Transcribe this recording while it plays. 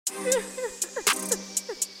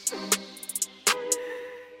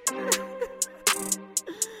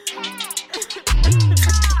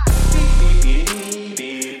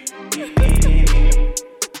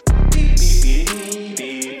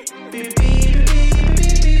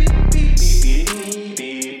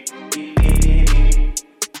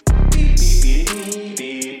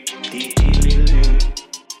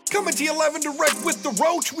Coming to 11 direct with the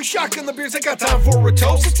roach. We shotgun the beers, ain't got time for a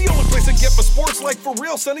toast. It's the only place I get my sports like for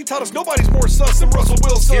real, son. He taught us nobody's more sus than Russell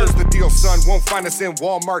Wilson. Here's the deal, son. Won't find us in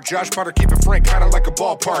Walmart. Josh Potter, keep it frank, kinda like a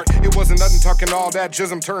ballpark. It wasn't nothing talking all that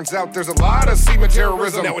jism. Turns out there's a lot of semen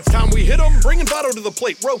terrorism. Now it's time we hit him. Bringing Votto to the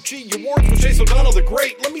plate. Roachy, your wards with Chase O'Donnell the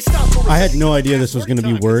Great. Let me stop for a I had second. no idea this was going to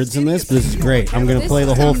be words in this, but this is great. I'm going to play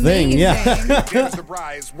the whole thing. Yeah. Here's the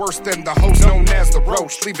rise, worse than the host known as the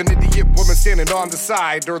roach. Leave an idiot woman standing on the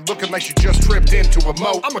side or looking like she just tripped into a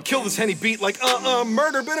moat. I'ma kill this Henny beat like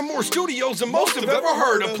murder. Been in more studios than most have ever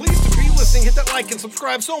heard of. Pleased to be listening. Hit that like and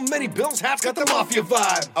subscribe. So many Bills hats got the mafia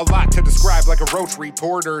vibe. A lot to describe like a roach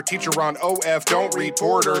reporter. Teacher on OF, don't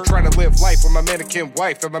report her. Trying to live life with my mannequin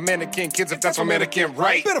wife and my mannequin kids, if that's my mannequin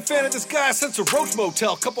right. Been a fan of this guy since a Roach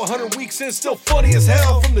Motel. Couple 100 weeks in, still funny as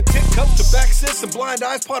hell. From the tit cups to back sis and blind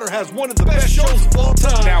eyes, Potter has one of the best shows of all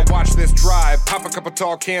time. Now watch this drive. Pop a couple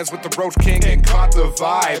tall cans with the Roach King and caught the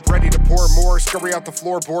vibe. Ready to pour more, scurry out the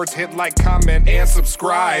floorboards. Hit like, comment, and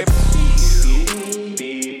subscribe.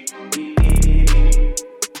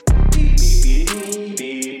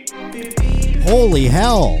 Holy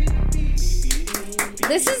hell.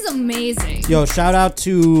 This is amazing. Yo, shout out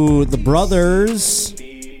to the brothers.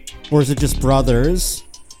 Or is it just brothers?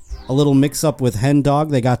 A little mix up with Hen Dog.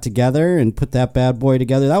 They got together and put that bad boy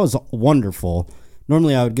together. That was wonderful.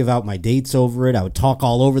 Normally I would give out my dates over it. I would talk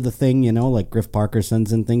all over the thing, you know, like Griff Parker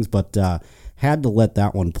sends in things, but had to let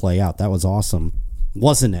that one play out. That was awesome.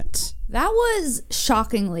 Wasn't it? That was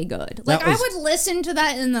shockingly good. Like, I would listen to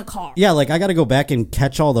that in the car. Yeah, like, I got to go back and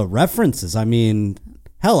catch all the references. I mean,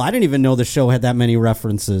 hell, I didn't even know the show had that many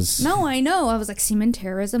references. No, I know. I was like, semen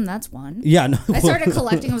terrorism, that's one. Yeah, no. I started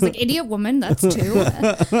collecting. I was like, idiot woman, that's two.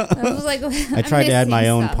 I was like, I tried to add my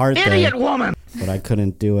own part there. Idiot woman! But I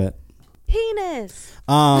couldn't do it. Penis!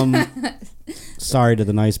 Sorry to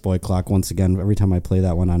the nice boy clock once again every time I play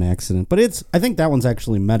that one on accident. But I think that one's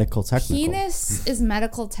actually medical technical. Penis is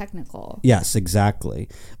medical technical. Yes, exactly.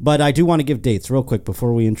 But I do want to give dates real quick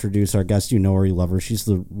before we introduce our guest. You know her, you love her. She's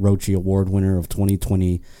the Roachy Award winner of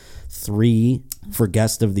 2023 for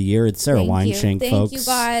Guest of the Year. It's Sara Weinshank, folks. Thank you,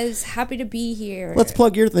 guys. Happy to be here. Let's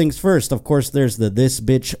plug your things first. Of course, there's the This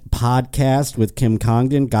Bitch podcast with Kim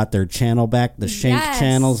Congdon. Got their channel back. The Shank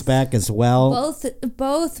channel's back as well.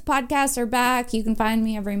 Both podcasts are back. You can find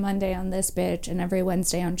me every Monday on This Bitch and every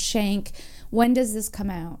Wednesday on Shank. When does this come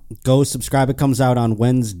out? Go subscribe. It comes out on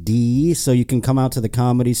Wednesday, so you can come out to the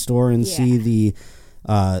Comedy Store and see the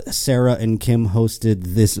Sara and Kim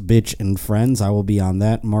hosted This Bitch and Friends. I will be on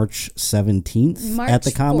that March 17th at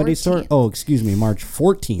the Comedy 14th. Store. Oh, excuse me, March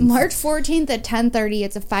 14th. March 14th at 10:30.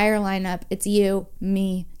 It's a fire lineup. It's you,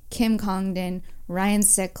 me, Kim Congdon, Ryan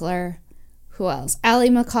Sickler. Who else? Ali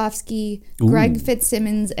Makovsky, Greg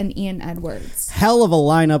Fitzsimmons, and Ian Edwards. Hell of a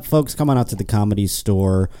lineup, folks. Come on out to the Comedy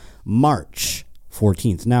Store March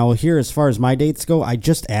 14th. Now, here, as far as my dates go, I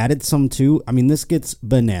just added some too. I mean, this gets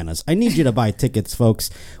bananas. I need you to buy tickets,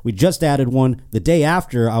 folks. We just added one. The day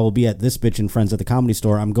after, I will be at This Bitch and Friends at the Comedy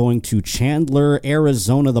Store. I'm going to Chandler,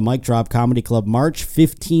 Arizona, the Mic Drop Comedy Club, March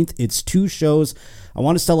 15th. It's 2 shows. I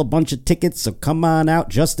want to sell a bunch of tickets, so come on out.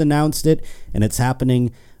 Just announced it, and it's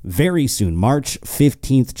happening very soon. March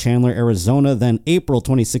 15th, Chandler, Arizona. Then April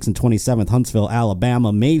 26th and 27th, Huntsville,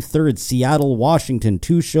 Alabama. May 3rd, Seattle, Washington.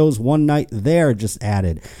 2 shows, 1 night there, just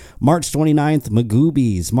added. March 29th,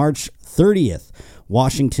 Magoobies. March 30th,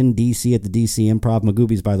 Washington, D.C. at the D.C. Improv.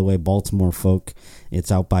 Magoobies, by the way, Baltimore folk.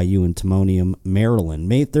 It's out by you in Timonium, Maryland.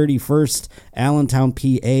 May 31st, Allentown,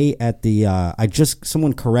 PA at the,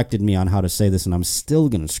 someone corrected me on how to say this, and I'm still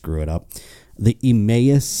going to screw it up. The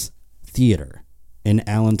Emmaus Theater in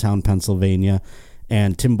Allentown, Pennsylvania,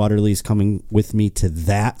 and Tim Butterly's coming with me to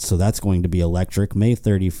that, so that's going to be electric. May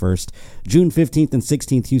 31st, June 15th and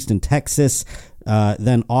 16th, Houston, Texas,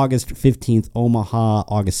 then August 15th, Omaha,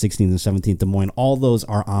 August 16th and 17th, Des Moines. All those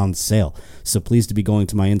are on sale, so please to be going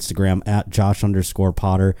to my Instagram at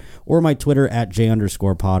Josh_Potter or my Twitter at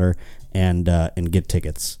J_Potter and get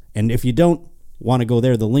tickets. And if you don't want to go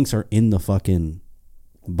there, the links are in the fucking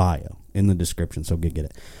bio, in the description, so get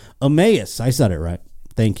it. Emmaus, I said it right.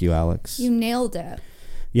 Thank you, Alex. You nailed it.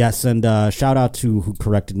 Yes, and shout out to who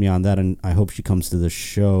corrected me on that, and I hope she comes to the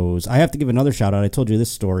shows. I have to give another shout out. I told you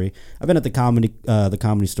this story. I've been at the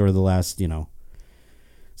comedy store the last,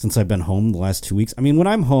 since I've been home the last 2 weeks. I mean, when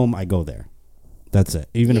I'm home, I go there. That's it.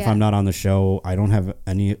 Even if I'm not on the show, I don't have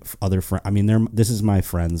any other friends. I mean, this is my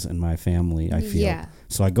friends and my family, I feel. Yeah.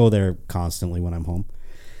 So I go there constantly when I'm home.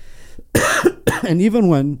 And even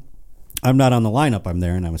when I'm not on the lineup, I'm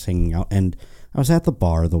there, and I was hanging out. And I was at the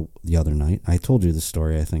bar the other night. I told you this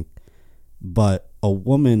story, I think. But a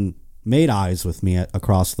woman made eyes with me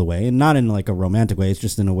across the way, and not in like a romantic way. It's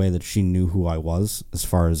just in a way that she knew who I was as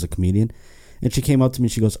far as a comedian. And she came up to me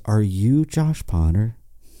and she goes, "Are you Josh Potter?"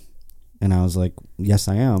 And I was like, "Yes,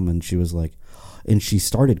 I am." And she was like, and she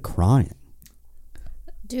started crying.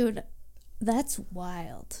 Dude, that's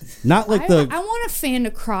wild. Not like I want a fan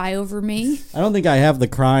to cry over me. I don't think I have the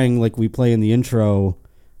crying like we play in the intro.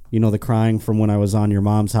 You know, the crying from when I was on your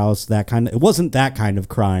mom's house. It wasn't that kind of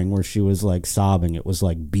crying where she was like sobbing. It was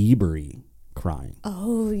like Bieber-y crying.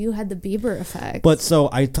 Oh, you had the Bieber effect. But so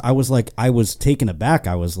I was like, I was taken aback.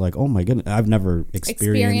 I was like, oh my goodness, I've never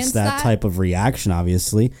experienced that type of reaction,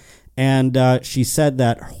 obviously. And she said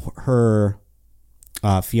that her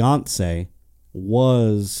fiance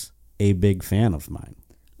was a big fan of mine.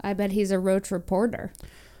 I bet he's a Roach reporter.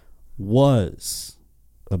 Was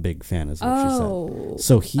a big fan, is what she said.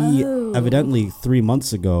 So he evidently 3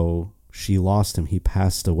 months ago, she lost him. He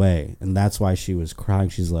passed away. And that's why she was crying.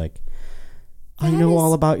 She's like, I know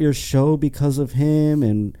all about your show because of him.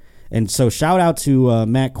 And so shout out to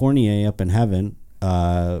Matt Cornier up in heaven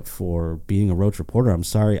for being a Roach reporter. I'm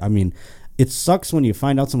sorry. I mean, it sucks when you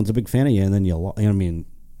find out someone's a big fan of you and then you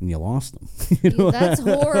lost them. You know? That's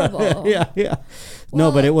horrible. Yeah. Well,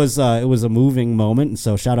 no, but it was a moving moment. And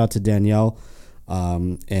so shout out to Danielle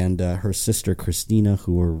and her sister Christina,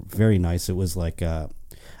 who were very nice. It was like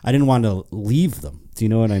I didn't want to leave them. Do you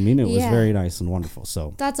know what I mean? It was very nice and wonderful.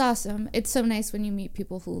 So that's awesome. It's so nice when you meet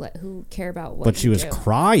people who care about what. But she was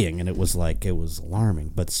crying, and it was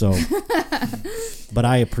alarming. But but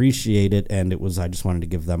I appreciate it, and I just wanted to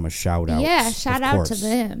give them a shout out. Yeah, shout out to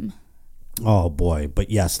them. Oh boy, but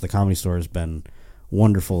yes, the Comedy Store has been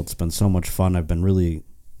wonderful. It's been so much fun. I've been really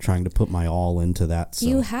trying to put my all into that. So.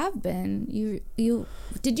 You have been.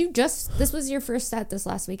 This was your first set this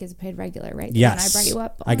last week as a paid regular, right? Yes. When I brought you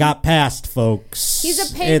up. I got passed, folks. He's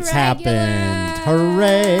a paid regular. Happened.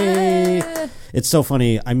 Hooray. It's so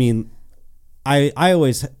funny. I mean, I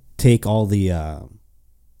always take all the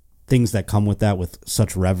things that come with that with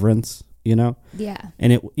such reverence, you know? Yeah.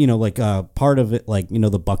 And it, like part of it, like,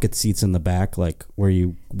 the bucket seats in the back, like where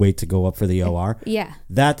you wait to go up for the OR. Yeah.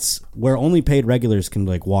 That's where only paid regulars can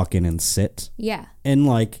like walk in and sit. Yeah. And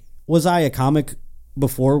like, was I a comic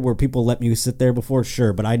before where people let me sit there before?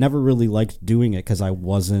 Sure. But I never really liked doing it because I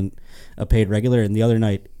wasn't a paid regular. And the other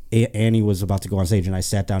night, Annie was about to go on stage and I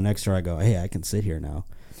sat down next to her. I go, hey, I can sit here now.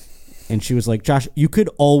 And she was like, Josh, you could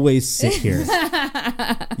always sit here.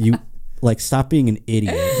 You stop being an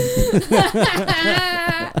idiot.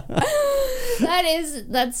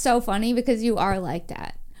 That's so funny because you are like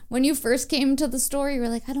that. When you first came to the store, you were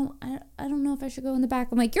like, I don't know if I should go in the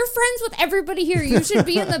back. I'm like, you're friends with everybody here. You should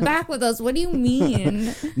be in the back with us. What do you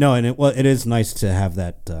mean? No, and it is nice to have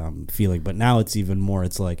that feeling. But now it's even more.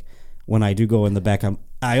 It's like when I do go in the back,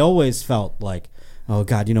 I always felt like, oh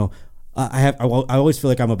God, I always feel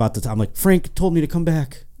like I'm about to. I'm like, Frank told me to come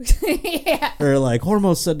back. Yeah. Or like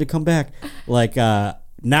Hormos said to come back. Like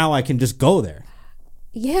now I can just go there.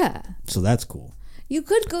 Yeah. So that's cool. You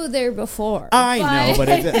could go there before. I know, but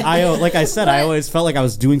like I said, I always felt like I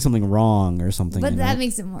was doing something wrong or something. But that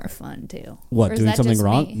makes it more fun too. What, doing something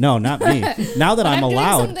wrong? Me? No, not me. Now that I'm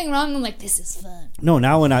allowed. Doing something wrong, I'm like, this is fun. No,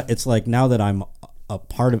 now it's like now that I'm a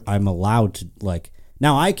part of, I'm allowed to, like,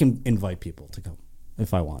 now I can invite people to come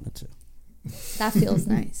if I wanted to. That feels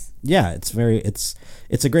nice. Yeah, it's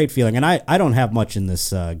a great feeling, and I don't have much in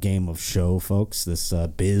this game of show, folks. This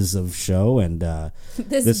biz of show, and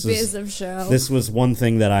this biz of show. This was one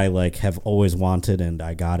thing that I have always wanted, and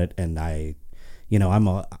I got it, and I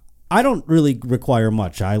don't really require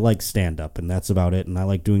much. I like stand up, and that's about it. And I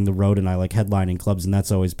like doing the road, and I like headlining clubs, and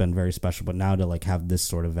that's always been very special. But now to have this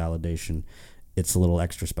sort of validation, it's a little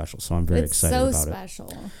extra special. So I'm very excited about it. It's so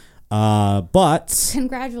special. But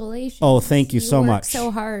congratulations. Oh, thank you so much. So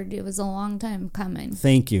hard. It was a long time coming.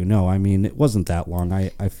 Thank you. No, I mean, it wasn't that long.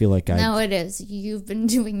 I feel like No, it is. You've been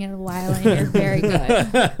doing it a while and you're very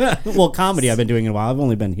good. Well, comedy I've been doing it a while. I've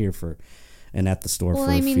only been here and at the store for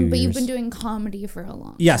a few years. But you've been doing comedy for a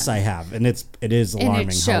long time. Yes, I have. And it is alarming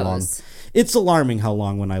and it how long. It's alarming how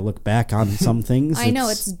long when I look back on some things. I know,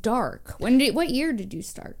 it's dark. What year did you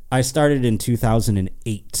start? I started in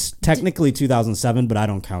 2008. Technically 2007, but I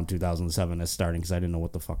don't count 2007 as starting because I didn't know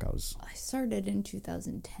what the fuck I was. I started in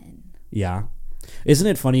 2010. Yeah. Isn't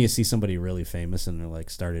it funny you see somebody really famous and they're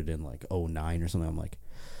started in 09 or something? I'm like,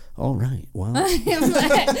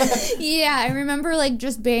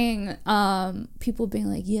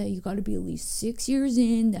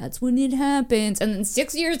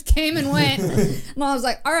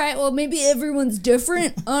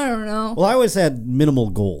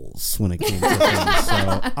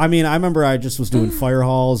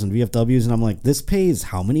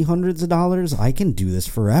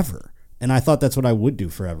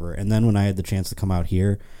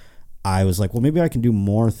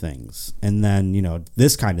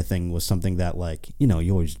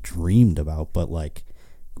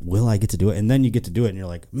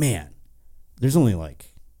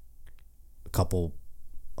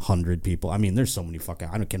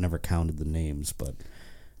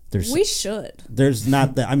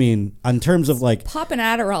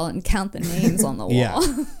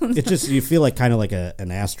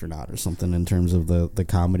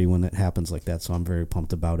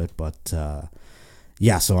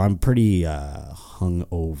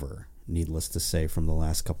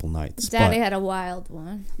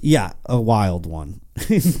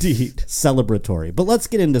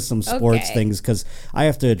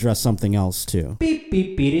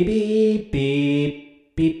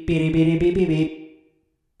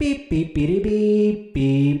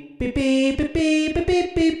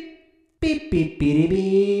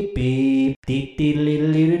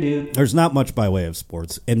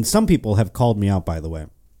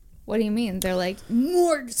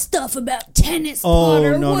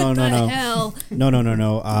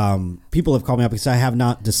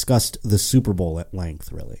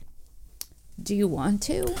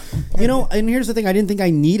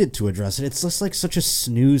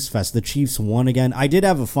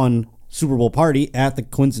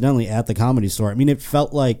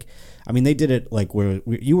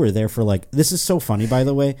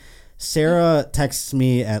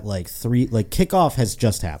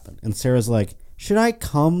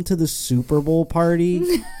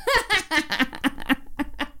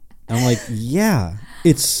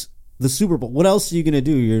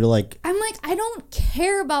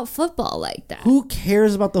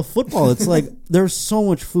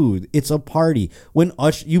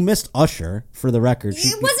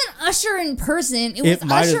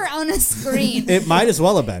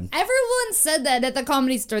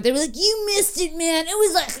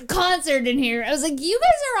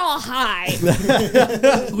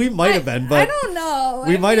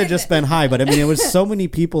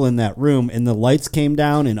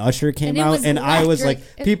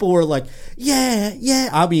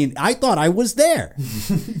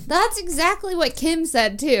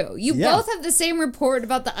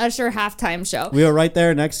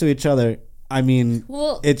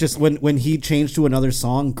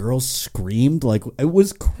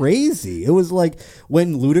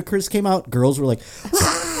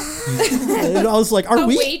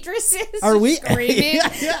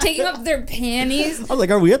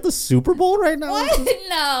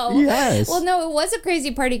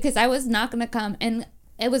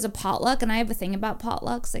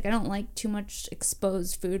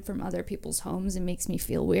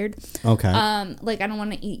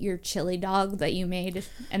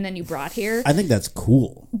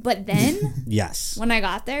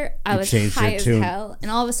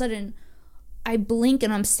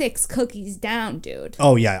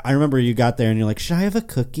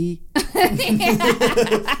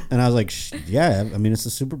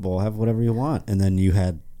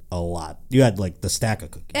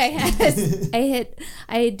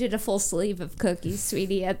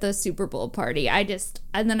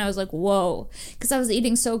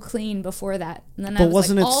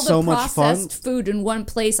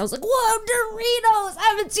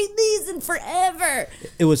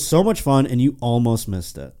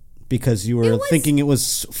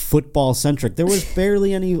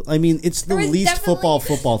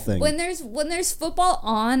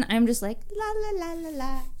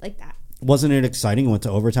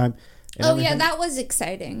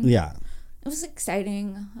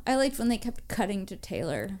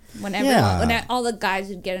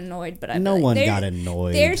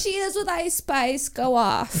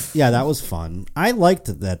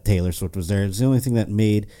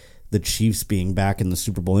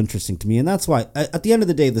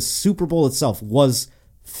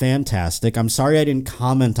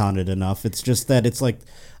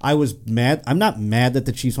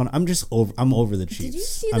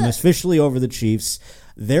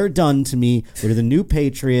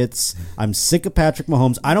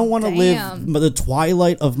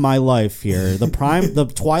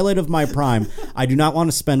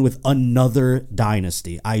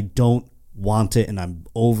 want it, and I'm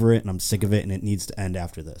over it, and I'm sick of it, and it needs to end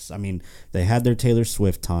after this. I mean, they had their Taylor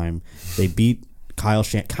Swift time. They beat Kyle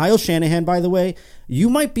Shanahan, by the way, you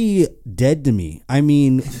might be dead to me. I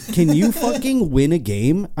mean, can you fucking win a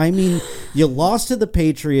game? I mean, you lost to the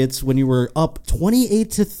Patriots when you were up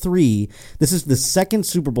 28-3. This is the second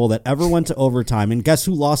Super Bowl that ever went to overtime. And guess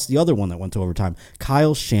who lost the other one that went to overtime?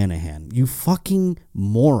 Kyle Shanahan. You fucking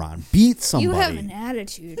moron. Beat somebody. You have an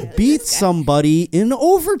attitude. Beat somebody in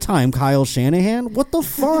overtime, Kyle Shanahan. What the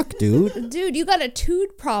fuck, dude? Dude, you got a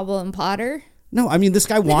toot problem, Potter. No, I mean, this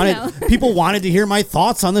guy people wanted to hear my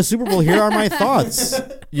thoughts on the Super Bowl. Here are my thoughts.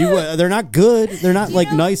 They're not good. They're not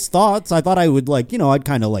nice thoughts. I thought I would I'd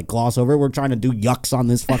kind of gloss over it. We're trying to do yucks on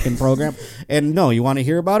this fucking program. And no, you want to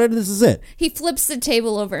hear about it? This is it. He flips the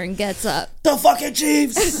table over and gets up. The fucking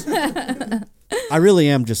Chiefs! I really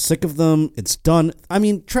am just sick of them. It's done. I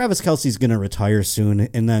mean, Travis Kelce's going to retire soon,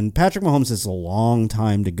 and then Patrick Mahomes has a long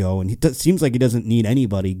time to go, and it seems like he doesn't need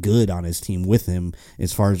anybody good on his team with him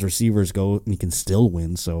as far as receivers go, and he can still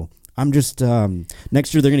win. So I'm just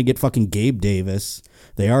next year they're going to get fucking Gabe Davis.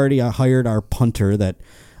 They already hired our punter that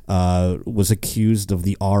was accused of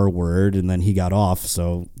the R word, and then he got off.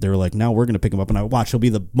 So they were like, now we're going to pick him up, and I watch, he'll be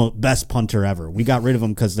the best punter ever. We got rid of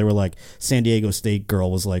him because they were like, San Diego State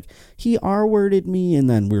girl was like, he R-worded me, and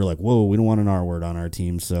then we were like, whoa, we don't want an R word on our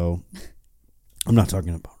team. So I'm not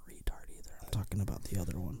talking about retard either. I'm talking about the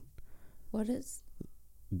other one. What is?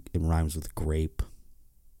 It rhymes with grape.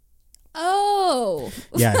 Oh.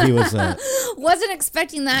 Yeah, he was wasn't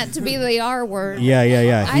expecting that to be the R word.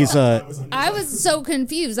 Yeah. He's I was so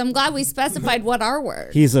confused. I'm glad we specified what R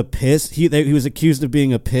word. He's a pissed. He was accused of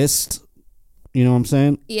being a pissed. You know what I'm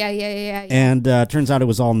saying? Yeah. And turns out it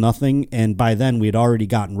was all nothing. And by then we had already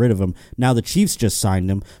gotten rid of him. Now the Chiefs just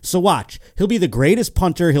signed him. So watch, he'll be the greatest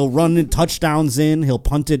punter. He'll run in touchdowns in. He'll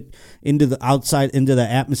punt it into the outside, into the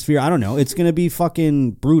atmosphere. I don't know. It's gonna be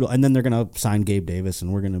fucking brutal. And then they're gonna sign Gabe Davis,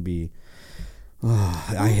 and we're gonna be.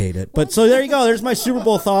 Oh, I hate it. But so there you go. There's my Super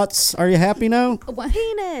Bowl thoughts. Are you happy now?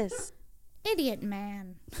 Penis. Idiot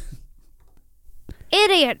man.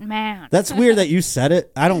 Idiot man. That's weird that you said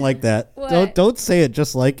it. I don't like that. What? Don't say it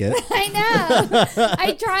just like it. I know.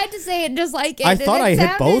 I tried to say it just like it. I thought I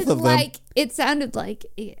hit both of them. It sounded like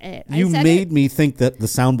it. You made me think that the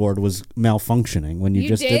soundboard was malfunctioning when you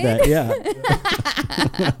just did that. Yeah.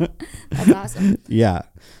 That's awesome. Yeah.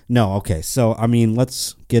 No, okay. So, I mean,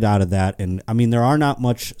 let's get out of that. And, I mean, there are not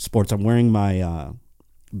much sports. I'm wearing my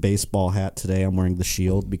baseball hat today. I'm wearing the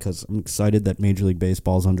shield because I'm excited that Major League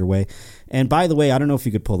Baseball is underway. And, by the way, I don't know if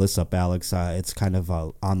you could pull this up, Alex. It's kind of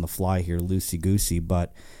on the fly here, loosey-goosey.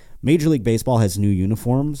 But Major League Baseball has new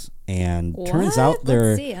uniforms. And turns out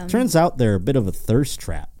they're a bit of a thirst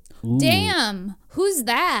trap. Ooh. Damn. Who's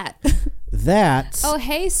that? That. Oh,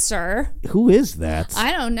 hey, sir. Who is that?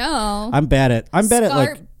 I don't know. I'm bad at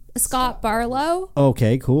Scott Barlow.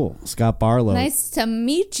 Okay, cool. Scott Barlow. Nice to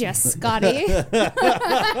meet you, Scotty.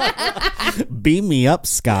 Beam me up,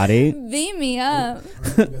 Scotty. Beam me up.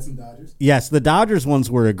 Yes, the Dodgers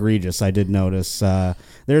ones were egregious, I did notice.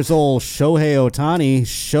 There's old Shohei Ohtani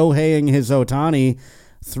shoheiing his Otani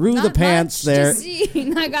through the pants there.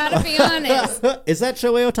 I gotta be honest. Is that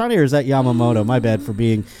Shohei Ohtani or is that Yamamoto? My bad for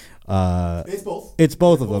being... it's both. It's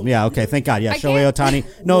both of them. Yeah, okay, thank God. Yeah, Shohei Ohtani.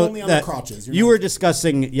 No, only on the crotches. You were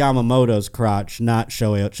discussing Yamamoto's crotch, not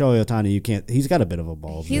Shohei Ohtani. You can't. He's got a bit of a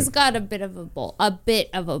bulge. He's got a bit of a bulge. A bit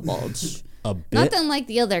of a bulge. A bit. Nothing like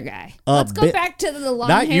the other guy. Let's go back to the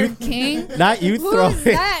long-haired king. Not you throwing. Who's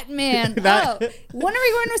that man? When are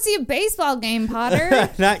we going to see a baseball game, Potter?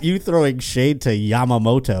 Not you throwing shade to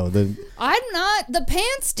Yamamoto. I'm not. The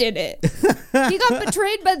pants did it. He got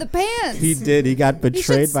betrayed by the pants. He did. He got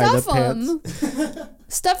betrayed by the pants.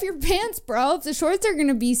 Stuff your pants, bro. If the shorts are going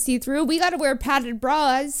to be see-through, we got to wear padded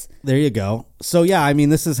bras. There you go. So, yeah, I mean,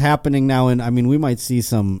 this is happening now, and, I mean, we might see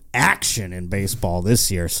some action in baseball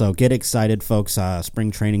this year. So get excited, folks.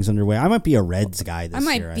 Spring training's underway. I might be a Reds guy this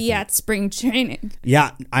year. I might be at spring training.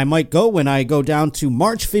 Yeah, I might go when I go down to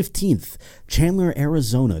March 15th, Chandler,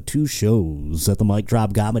 Arizona. 2 shows at the Mic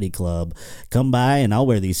Drop Comedy Club. Come by, and I'll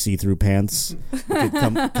wear these see-through pants. You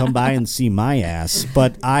could come by and see my ass.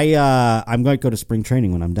 But I'm going to go to spring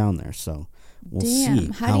training when I'm down there, so we'll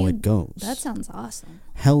see how it goes. That sounds awesome.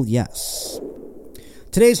 Hell yes.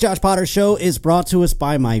 Today's Josh Potter Show is brought to us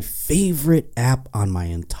by my favorite app on my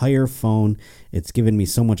entire phone. It's given me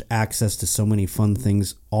so much access to so many fun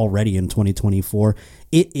things already in 2024.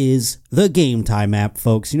 It is the Game Time app,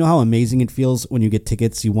 folks. You know how amazing it feels when you get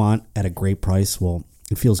tickets you want at a great price? Well,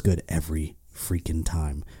 it feels good every freaking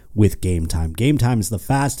time with Game Time. Game Time is the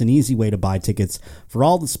fast and easy way to buy tickets for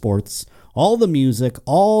all the sports, all the music,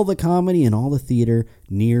 all the comedy, and all the theater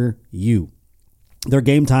near you. Their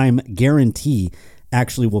Game Time guarantee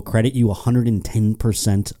actually will credit you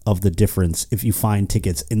 110% of the difference if you find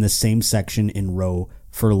tickets in the same section in row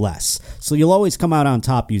for less. So you'll always come out on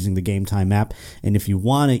top using the Game Time app. And if you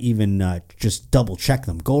want to even just double check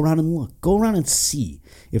them, go around and look. Go around and see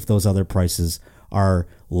if those other prices are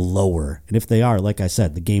lower. And if they are, like I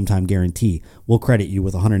said, the Game Time guarantee will credit you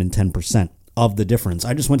with 110% of the difference.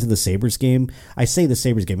 I just went to the Sabres game. I say the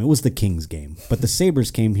Sabres game. It was the Kings game. But the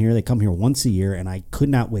Sabres came here. They come here once a year, and I could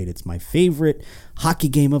not wait. It's my favorite hockey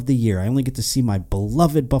game of the year. I only get to see my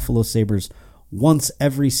beloved Buffalo Sabres once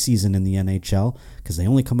every season in the NHL because they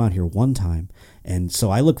only come out here one time. And so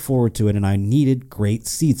I look forward to it, and I needed great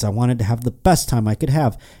seats. I wanted to have the best time I could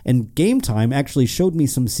have. And Game Time actually showed me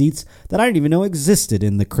some seats that I didn't even know existed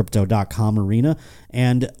in the Crypto.com arena.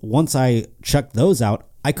 And once I checked those out,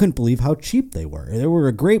 I couldn't believe how cheap they were. They were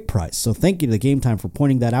a great price. So thank you to Game Time for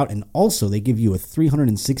pointing that out. And also, they give you a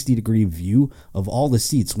 360-degree view of all the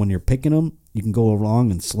seats when you're picking them. You can go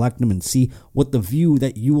along and select them and see what the view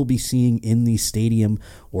that you will be seeing in the stadium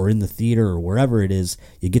or in the theater or wherever it is.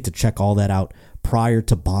 You get to check all that out prior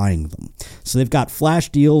to buying them. So they've got flash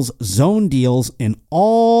deals, zone deals, and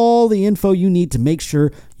all the info you need to make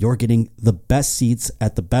sure you're getting the best seats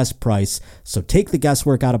at the best price. So take the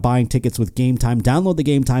guesswork out of buying tickets with Game Time. Download the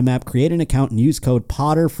Game Time app, create an account, and use code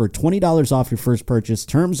POTTER for $20 off your first purchase.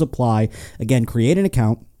 Terms apply. Again, create an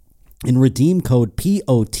account and redeem code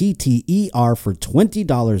POTTER for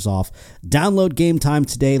 $20 off. Download Game Time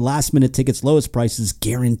today. Last minute tickets, lowest prices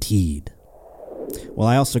guaranteed. Well,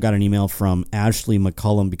 I also got an email from Ashley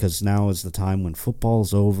McCullum because now is the time when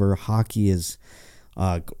football's over. Hockey is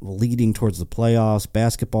leading towards the playoffs.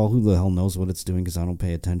 Basketball, who the hell knows what it's doing because I don't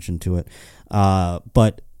pay attention to it.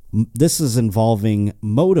 But this is involving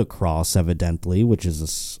motocross, evidently, which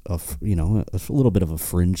is a little bit of a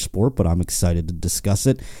fringe sport, but I'm excited to discuss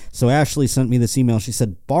it. So Ashley sent me this email. She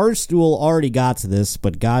said, Barstool already got to this,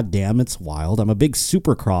 but goddamn, it's wild. I'm a big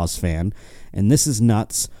Supercross fan, and this is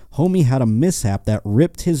nuts. Homie had a mishap that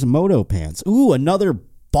ripped his moto pants. Ooh, another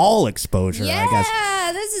ball exposure, I guess.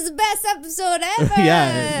 Yeah, this is the best episode ever.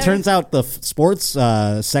 Yeah, it turns out the sports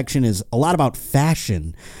section is a lot about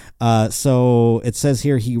fashion. So it says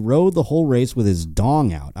here he rode the whole race with his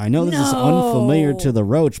dong out. I know this is unfamiliar to the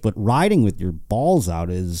Roach, but riding with your balls out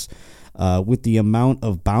is, with the amount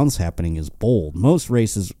of bounce happening, is bold. Most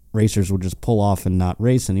racers will just pull off and not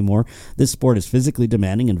race anymore. This sport is physically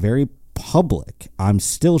demanding and very public. I'm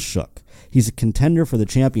still shook. He's a contender for the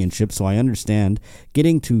championship, so I understand.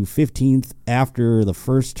 Getting to 15th after the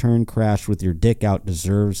first turn crash with your dick out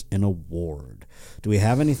deserves an award. Do we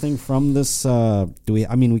have anything from this?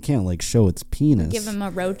 We can't show its penis. Give him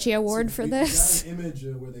a Roachy award for this. We got an image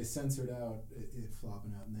where they censored out it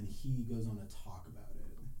flopping out, and then he goes on to talk about it.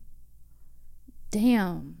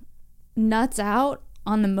 Damn. Nuts out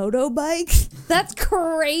on the motorbike? That's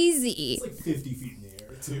crazy. It's like 50 feet in the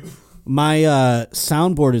air, too. My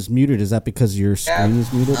soundboard is muted. Is that because your screen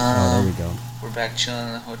is muted? There we go. We're back chilling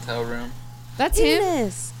in the hotel room. That's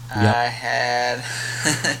him. I had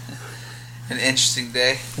an interesting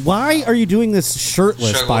day. Why are you doing this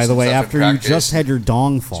shirtless, by the way, after you just had your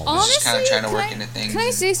dong fall? Honestly, Just kind of trying to work into things. Can I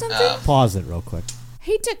say something? Pause it real quick.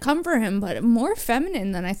 Hate to comfort him, but more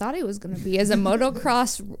feminine than I thought he was going to be as a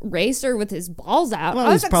motocross racer with his balls out. Well,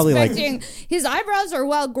 I was he's probably expecting his eyebrows are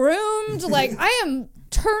well groomed. Like, I am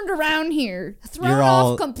turned around here, thrown You're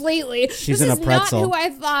off completely. She's this in a is pretzel. not who I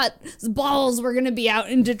thought his balls were going to be out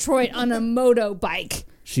in Detroit on a moto bike.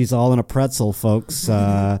 She's all in a pretzel, folks.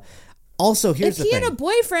 Also, here's the If he thing. had a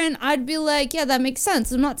boyfriend, I'd be like, yeah, that makes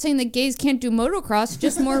sense. I'm not saying that gays can't do motocross,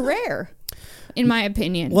 just more rare. In my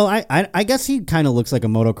opinion. Well, I guess he kind of looks like a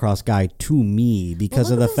motocross guy to me because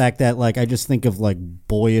of the fact that, like, I just think of, like,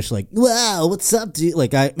 boyish, like, wow, what's up, dude?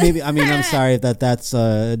 Like, I'm sorry if that's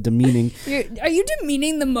demeaning. Are you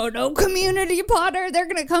demeaning the moto community, Potter? They're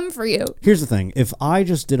going to come for you. Here's the thing. If I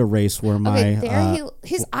just did a race where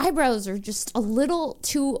his eyebrows are just a little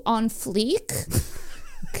too on fleek.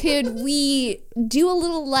 Could we do a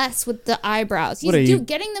little less with the eyebrows? He's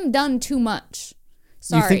getting them done too much.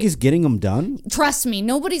 Sorry. You think he's getting them done? Trust me,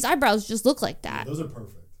 nobody's eyebrows just look like that. Those are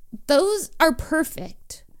perfect. Those are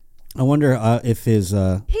perfect. I wonder if his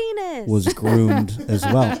penis was groomed as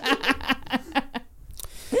well.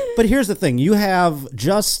 But here's the thing. You have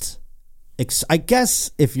just... I guess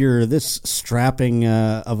if you're this strapping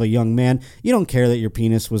of a young man, you don't care that your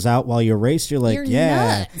penis was out while you race. You're like, You're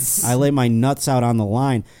yeah, nuts. I lay my nuts out on the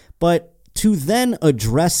line. But to then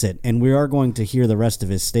address it, and we are going to hear the rest of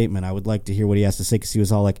his statement. I would like to hear what he has to say because he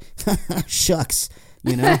was all like, shucks,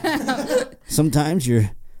 sometimes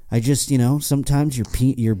sometimes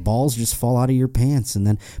your balls just fall out of your pants. And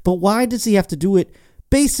then, but why does he have to do it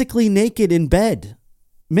basically naked in bed?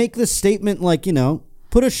 Make the statement like,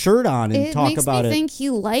 put a shirt on and talk about it. It makes me think he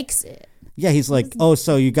likes it. Yeah, he's like, oh,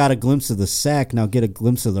 so you got a glimpse of the sack, now get a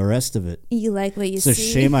glimpse of the rest of it. You like what you see? It's a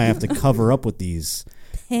shame I have to cover up with these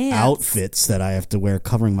outfits that I have to wear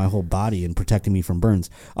covering my whole body and protecting me from burns.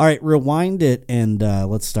 All right, rewind it and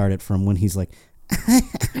let's start it from when he's like,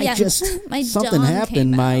 something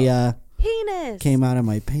happened. My penis came out of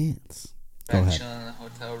my pants. Go ahead. Chilling in the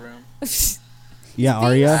hotel room. Yeah,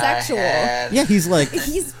 Arya? Sexual. Yeah, he's like,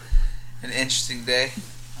 He's An interesting day.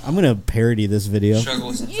 I'm going to parody this video. Struggled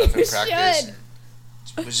with some stuff in practice.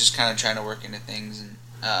 And was just kind of trying to work into things. And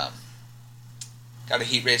got a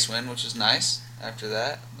heat race win, which was nice after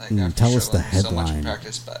that. After tell us the struggling so much in headline.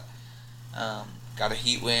 practice. But got a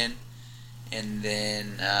heat win. And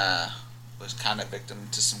then was kind of victim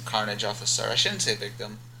to some carnage off the start. I shouldn't say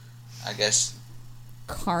victim. I guess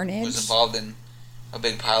carnage. was involved in a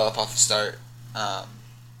big pile up off the start.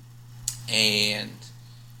 And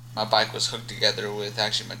my bike was hooked together with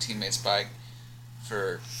actually my teammate's bike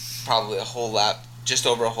for probably a whole lap, just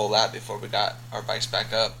over a whole lap before we got our bikes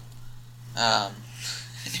back up.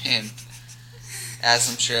 And as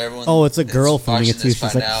I'm sure everyone it's a girl filming it too. She's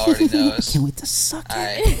like, now already knows, can't wait to suck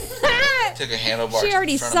it. I took a handlebar She to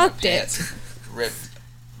already the front of sucked my it. pants, ripped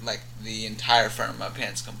the entire front of my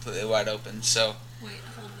pants completely wide open. So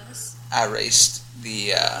I raced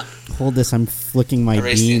the Hold this, I'm flicking my I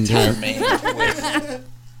raced the bean. entire dude. main with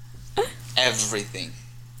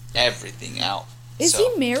everything out. Is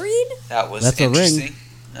So he married? That was That's a ring. interesting,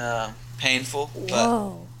 painful, but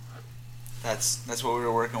Whoa. that's what we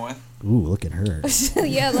were working with. Ooh, look at her.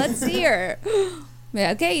 Yeah, let's see her.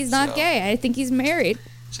 Yeah, okay, he's not So- gay. I think he's married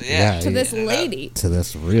So Yeah, yeah, to this ended up- lady. To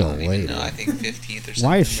this real I don't even lady. know, I think 15th or something.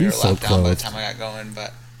 Why is she we were so locked down by the clothed? time I got going,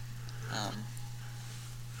 but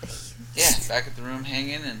yeah, back at the room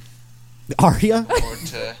hanging and Arya? forward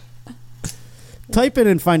to Type in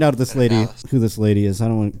and find out Dallas. who this lady is. I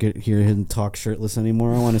don't want to hear him talk shirtless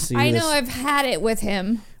anymore. I want to see. I know I've had it with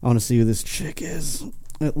him. I want to see who this chick is.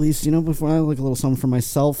 At least before I like a little something for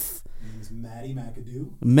myself. Her name's Maddie McAdoo.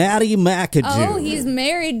 Maddie McAdoo. Oh, he's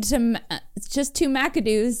married to it's just two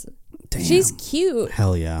McAdoos. Damn. She's cute.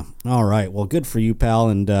 Hell yeah. All right. Well, good for you, pal.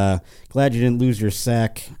 And glad you didn't lose your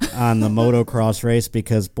sack on the motocross race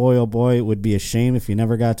because, boy, oh boy, it would be a shame if you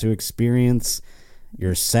never got to experience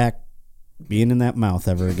your sack being in that mouth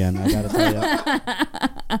ever again. I got to tell you.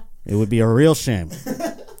 It would be a real shame.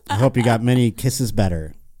 I hope you got many kisses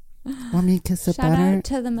better. Want me to kiss it Shout better? out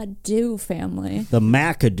to the Madoo family. The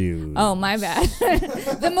McAdoos. Oh, my bad.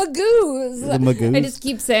 The Magoos. The Magoos? I just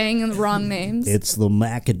keep saying the wrong names. It's the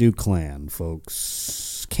McAdoo clan,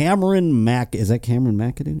 folks. Cameron Mac. Is that Cameron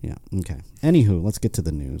McAdoo? Yeah. Okay. Anywho, let's get to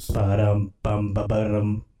the news.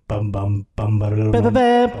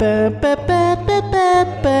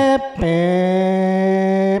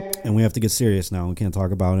 And we have to get serious now. We can't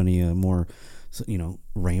talk about any more,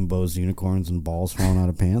 rainbows, unicorns, and balls falling out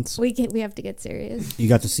of pants. We have to get serious. You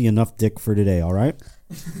got to see enough dick for today, all right?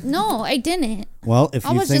 No, I didn't. Well, if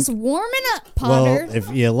I you was think, just warming up, Potter. well, if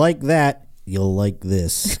you like that, you'll like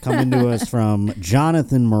this. Coming to us from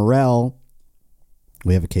Jonathan Morell.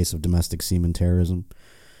 We have a case of domestic semen terrorism.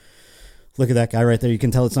 Look at that guy right there. You can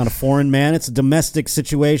tell it's not a foreign man. It's a domestic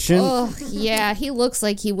situation. Oh, yeah, he looks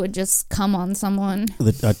like he would just come on someone.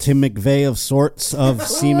 A Tim McVeigh of sorts of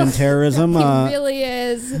semen terrorism. He really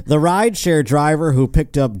is. The rideshare driver who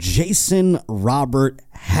picked up Jason Robert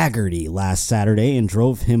Haggerty last Saturday and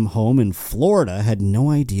drove him home in Florida had no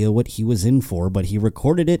idea what he was in for, but he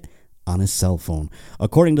recorded it on his cell phone.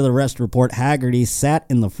 According to the arrest report, Haggerty sat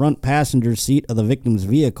in the front passenger seat of the victim's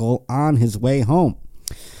vehicle on his way home.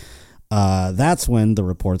 That's when, the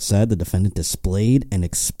report said, the defendant displayed and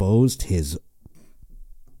exposed his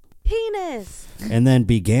penis and then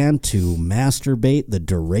began to masturbate the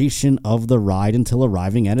duration of the ride until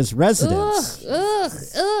arriving at his residence.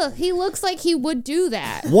 Ugh. He looks like he would do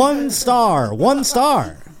that. 1 star. 1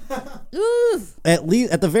 star. Ugh. At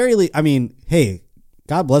the very least, I mean, hey,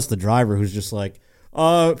 God bless the driver who's just like,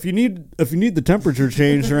 if you need the temperature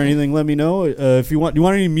changed or anything, let me know. If you want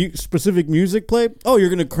any specific music played? Oh, you're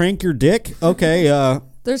gonna crank your dick? Okay.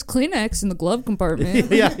 There's Kleenex in the glove compartment.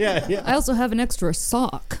 Yeah. I also have an extra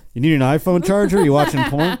sock. You need an iPhone charger? You watching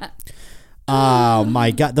porn? Oh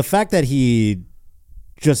my God! The fact that he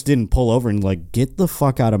just didn't pull over and like, get the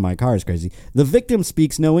fuck out of my car is crazy. The victim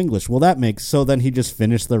speaks no English. Well, that makes, so then he just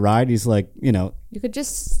finished the ride. He's like, you know. You could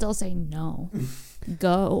just still say no.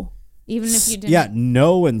 Go. Even if you didn't. Yeah,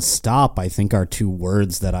 no and stop, I think, are two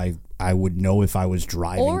words that I would know if I was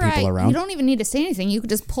driving people around. You don't even need to say anything. You could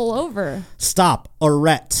just pull over. Stop.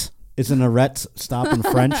 Arrête. Is an arrête stop in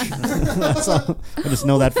French? That's all. I just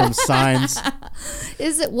know that from signs.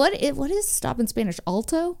 Is it what is stop in Spanish?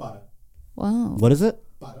 Alto? Para. Wow. What is it?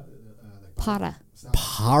 Para.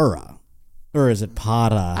 Para. Or is it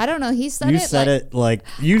para? I don't know. He said You it. said it like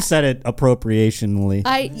you said it appropriationally.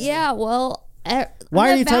 Well, Why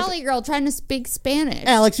I'm are you a Valley girl trying to speak Spanish.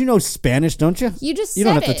 Alex, you know Spanish, don't you? You just You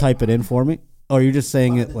don't said have to it. type it in for me. Oh, you're just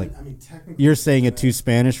saying it like I mean, technically, you're saying it too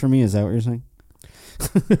Spanish for me. Is that what you're saying? I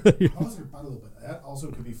was para a little bit. That also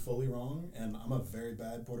could be fully wrong, and I'm a very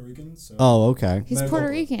bad Puerto Rican. So Oh, okay. He's Puerto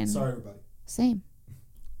Rican. Sorry, everybody. Same.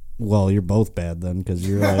 Well, you're both bad then, because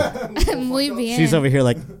you're like Muy bien. she's over here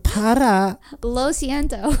like para. Lo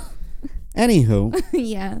siento. Anywho,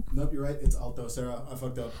 Yeah. Nope, you're right. It's alto, Sarah. I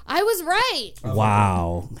fucked up. I was right.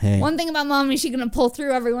 wow. Hey, One thing about mommy, she's gonna pull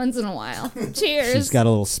through every once in a while. Cheers. she's got a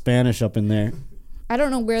little Spanish up in there. I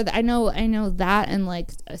don't know where I know that and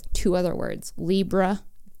like two other words. Libra,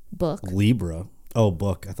 book. Libra. Oh,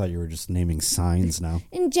 book. I thought you were just naming signs now.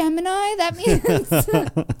 In Gemini, that means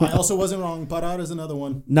I also wasn't wrong. Parar is another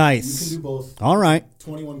one. Nice. You can do both. All right.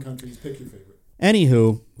 21 countries. Pick your favorite.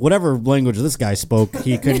 Anywho, whatever language this guy spoke,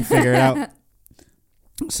 he couldn't figure it out.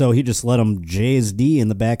 So he just let him JSD in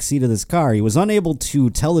the back seat of this car. He was unable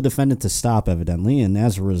to tell the defendant to stop, evidently, and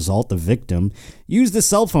as a result, the victim used his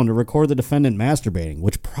cell phone to record the defendant masturbating,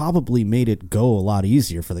 which probably made it go a lot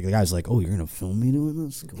easier for the guy's like, oh, you're going to film me doing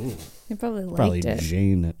this? Cool. he probably liked Probably it.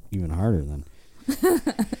 Jane it even harder then.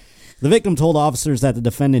 The victim told officers that the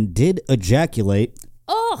defendant did ejaculate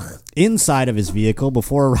inside of his vehicle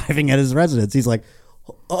before arriving at his residence. He's like,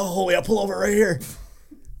 oh, yeah, pull over right here.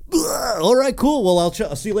 All right, cool. Well, I'll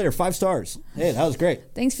see you later. 5 stars. Hey, that was great.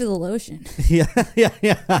 Thanks for the lotion. Yeah.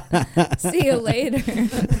 See you later.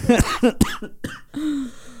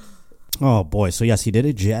 Oh, boy. So, yes, he did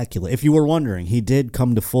ejaculate. If you were wondering, he did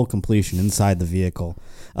come to full completion inside the vehicle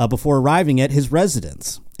before arriving at his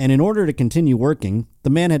residence. And in order to continue working, the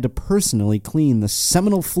man had to personally clean the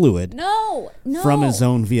seminal fluid No. from his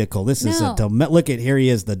own vehicle. This is No. look at here he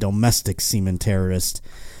is, the domestic semen terrorist.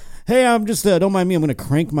 Hey, I'm just don't mind me. I'm going to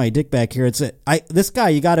crank my dick back here. This guy,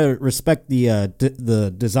 you got to respect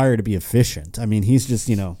the desire to be efficient. I mean, he's just,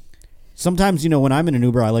 sometimes, when I'm in an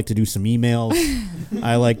Uber, I like to do some emails.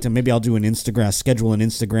 I like to, maybe I'll do schedule an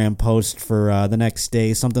Instagram post for the next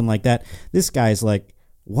day, something like that. This guy's like,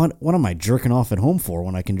 what am I jerking off at home for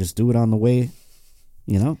when I can just do it on the way,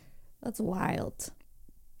 That's wild.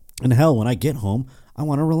 And hell, when I get home, I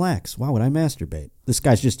want to relax. Why would I masturbate? This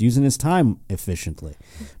guy's just using his time efficiently.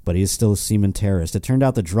 But he is still a semen terrorist. It turned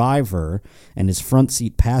out the driver and his front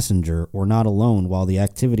seat passenger were not alone while the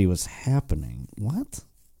activity was happening. What?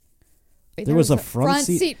 Wait, There was a front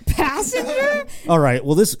seat passenger? All right.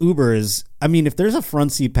 Well, this Uber is... I mean, if there's a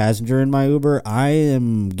front seat passenger in my Uber, I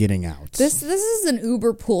am getting out. This is an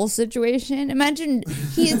Uber pool situation. Imagine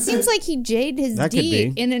it seems like he jade his That could D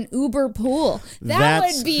be. in an Uber pool.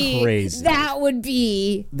 That's would be crazy. That would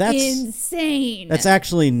be That's- insane. That's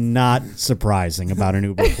actually not surprising about an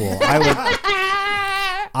Uber pool.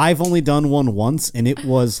 I've only done one once, and it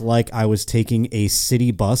was like I was taking a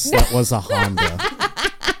city bus that was a Honda.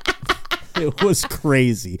 It was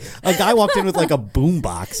crazy. A guy walked in with like a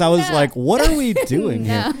boombox. I was like, what are we doing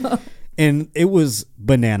here? And it was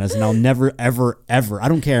bananas. And I'll never, ever, ever, I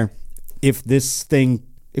don't care if this thing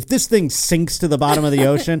sinks to the bottom of the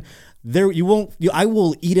ocean, I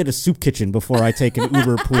will eat at a soup kitchen before I take an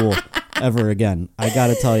Uber pool ever again. I got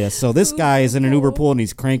to tell you. So this guy is in an Uber pool and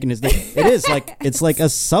he's cranking his thing. It's like a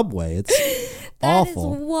Subway. It's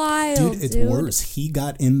awful. That is wild, Dude, it's worse. He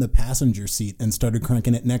got in the passenger seat and started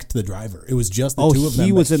cranking it next to the driver. It was just the two of them.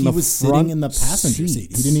 He was sitting front in the passenger seat.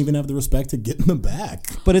 He didn't even have the respect to get in the back.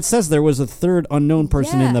 But it says there was a third unknown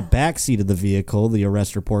person in Yeah. the back seat of the vehicle, the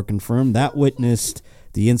arrest report confirmed. That witnessed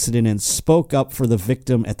the incident and spoke up for the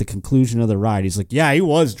victim at the conclusion of the ride. He's like, yeah, he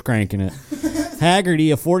was cranking it. Haggerty,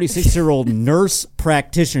 a 46-year-old nurse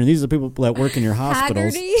practitioner. These are the people that work in your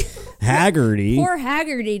hospitals. Haggerty. Poor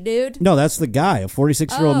Haggerty, dude. No, that's the guy, a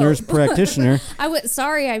 46-year-old nurse practitioner.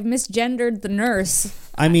 Sorry, I misgendered the nurse.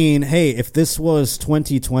 I mean, hey, if this was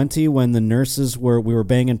 2020 when the nurses we were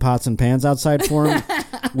banging pots and pans outside for him,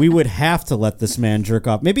 we would have to let this man jerk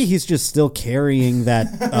off. Maybe he's just still carrying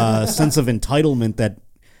that sense of entitlement that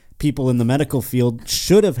people in the medical field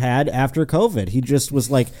should have had after COVID. He just was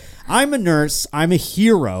like, I'm a nurse. I'm a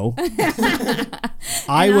hero.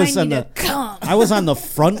 I was on the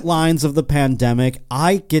front lines of the pandemic.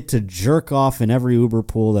 I get to jerk off in every Uber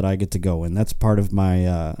pool that I get to go in. That's part of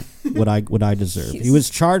my what I deserve. He was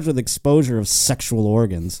charged with exposure of sexual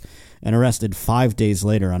organs and arrested 5 days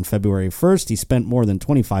later on February 1st. He spent more than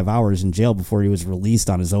 25 hours in jail before he was released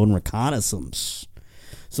on his own reconnaissance.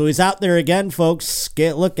 So he's out there again, folks.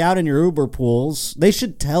 Look out in your Uber pools. They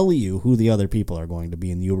should tell you who the other people are going to be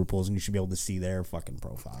in the Uber pools, and you should be able to see their fucking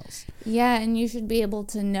profiles. Yeah, and you should be able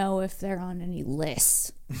to know if they're on any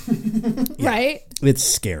lists. Right? It's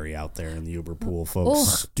scary out there in the Uber pool,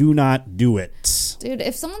 folks. Ugh. Do not do it. Dude,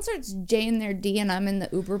 if someone starts Jing their D and I'm in the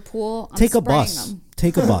Uber pool, I'm Take a spraying bus. them.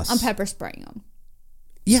 Take a bus. I'm pepper spraying them.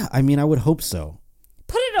 Yeah, I mean, I would hope so.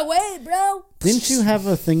 Put it away, bro. Didn't you have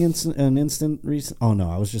a thing, an instant recent? Oh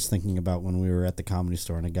no, I was just thinking about when we were at the Comedy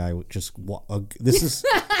Store and a guy would just. This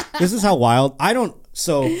is how wild.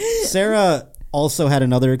 So Sarah also had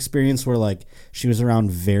another experience where like she was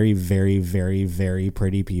around very, very, very, very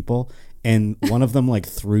pretty people, and one of them like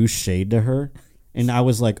threw shade to her. And I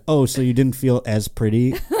was like, oh, so you didn't feel as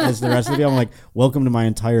pretty as the rest of you? I'm like, welcome to my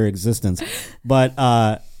entire existence.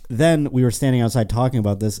 But then we were standing outside talking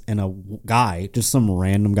about this, and a guy, just some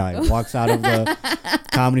random guy, walks out of the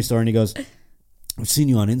Comedy Store and he goes, I've seen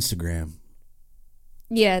you on Instagram.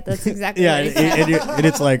 Yeah, that's exactly what he said. And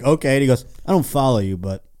it's like, okay. And he goes, I don't follow you,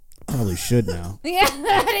 but I probably should now. Yeah,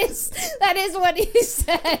 that is what he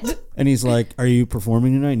said. And he's like, are you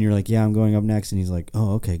performing tonight? And you're like, yeah, I'm going up next. And he's like,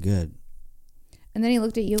 oh, okay, good. And then he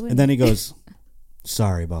looked at you. And then he goes,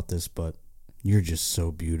 sorry about this, but you're just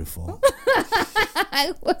so beautiful.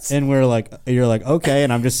 And you're like, okay.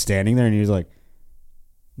 And I'm just standing there, and he's like,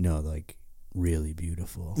 no, like, really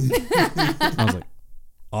beautiful. I was like,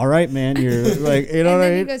 all right, man. You're like, you know what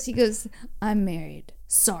I mean? He goes, I'm married.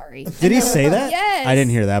 Sorry. Did he say that? Yes. I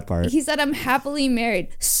didn't hear that part. He said, I'm happily married.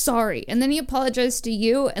 Sorry. And then he apologized to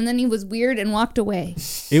you, and then he was weird and walked away.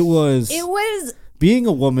 It was. Being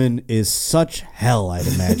a woman is such hell, I'd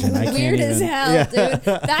imagine. I weird can't as even, hell, yeah. dude.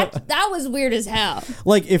 That was weird as hell.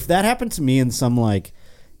 Like, if that happened to me in some, like,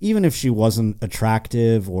 even if she wasn't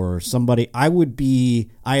attractive or somebody, I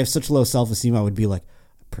have such low self-esteem, I would be like,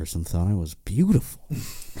 a person thought I was beautiful.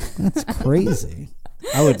 That's crazy.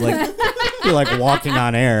 I would, like, be like walking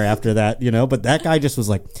on air after that, you know? But that guy just was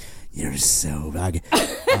like, you're so...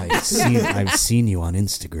 I've seen you on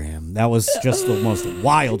Instagram. That was just the most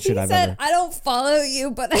wild shit I've ever... I don't follow you,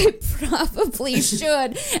 but I probably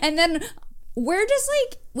should. And then we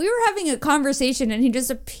were having a conversation, and he just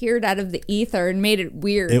appeared out of the ether and made it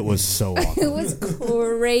weird. It was so awkward. It was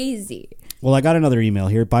crazy. Well, I got another email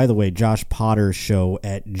here. By the way,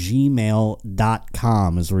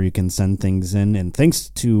 joshpottershow@gmail.com is where you can send things in. And thanks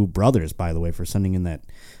to Brothers, by the way, for sending in that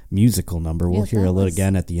musical number. We'll hear a little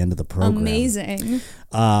again at the end of the program. Amazing.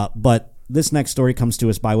 But this next story comes to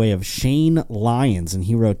us by way of Shane Lyons, and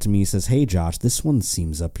he wrote to me, he says, hey, Josh, this one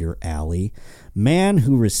seems up your alley. Man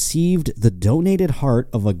who received the donated heart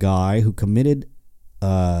of a guy who committed,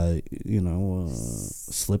 slip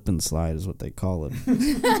and slide is what they call it.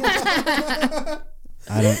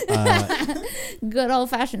 I don't. Good old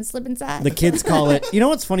fashioned slip inside. The kids call it. You know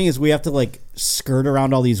what's funny is we have to like skirt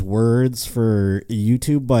around all these words for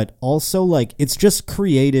YouTube, but also like it's just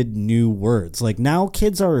created new words. Like now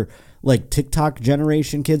kids are like TikTok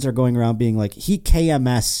generation kids are going around being like, he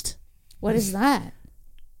KMS'd. What is that?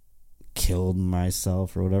 Killed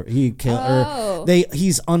myself or whatever. He killed or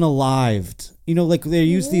he's unalived. You know, like they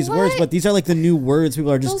use these words, but these are like the new words.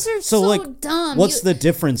 People are just those are so like dumb. What's the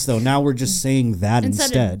difference though? Now we're just saying that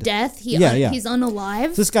instead. Of death, he's unalive.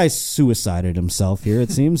 So this guy suicided himself here, it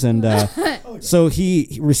seems, and so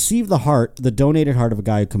he received the donated heart of a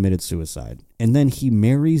guy who committed suicide, and then he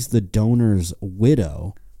marries the donor's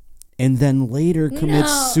widow, and then later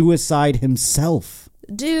commits suicide himself.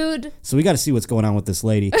 Dude. So we got to see what's going on with this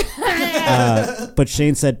lady. But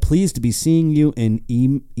Shane said, pleased to be seeing you in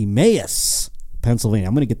Emmaus, Pennsylvania.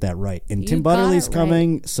 I'm going to get that right. And Tim Butterly's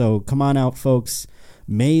coming, so come on out, folks.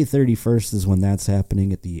 May 31st is when that's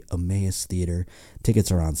happening at the Emmaus Theater.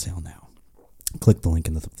 Tickets are on sale now. Click the link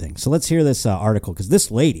in the thing. So let's hear this article, because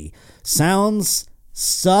this lady sounds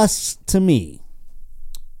sus to me.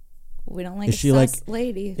 We don't like a sus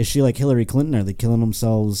lady. Is she like Hillary Clinton? Are they killing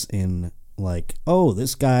themselves in... like, oh,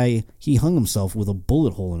 this guy, he hung himself with a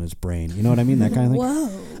bullet hole in his brain. You know what I mean? That kind of thing.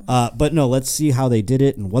 Whoa. But no, let's see how they did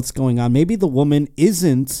it and what's going on. Maybe the woman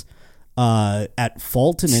isn't at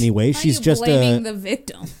fault in any way. How She's are you just blaming the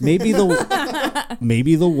victim. maybe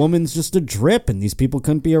the woman's just a drip and these people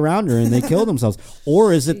couldn't be around her and they killed themselves.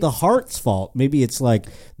 Or is it the heart's fault? Maybe it's like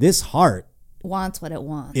this heart Wants what it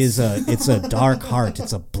wants. it's a dark heart,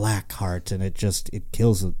 it's a black heart, and it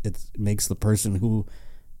kills it makes the person who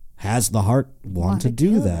has the heart want to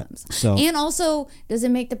do that. So and also, does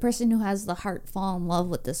it make the person who has the heart fall in love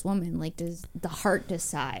with this woman? Like, does the heart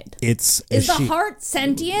decide? is the heart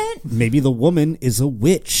sentient? Maybe the woman is a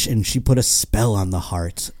witch and she put a spell on the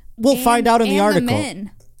heart. We'll find out in the article. The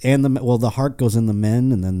men. And the heart goes in the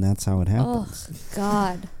men, and then that's how it happens. Oh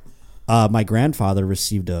God. My grandfather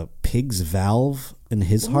received a pig's valve in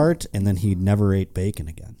his heart, and then he never ate bacon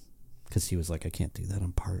again because he was like, I can't do that.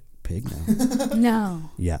 I'm part pig now. No.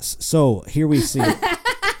 Yes. So here we see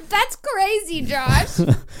That's crazy, Josh.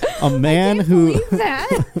 a man who Believe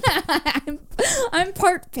that. I'm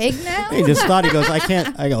part pig now. he just thought, he goes,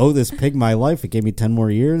 I owe this pig my life. It gave me 10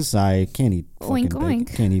 more years. I can't eat fucking Oink, bacon.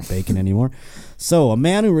 oink. Can't eat bacon anymore. So a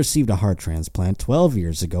man who received a heart transplant 12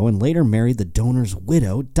 years ago and later married the donor's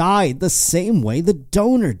widow died the same way the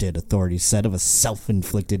donor did, authorities said, of a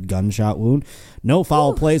self-inflicted gunshot wound. No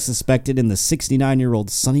foul play suspected in the 69-year-old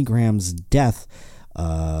Sonny Graham's death.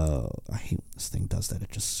 I hate when this thing does that. It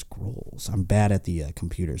just scrolls. I'm bad at the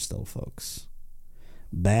computer still, folks.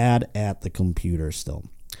 Bad at the computer still.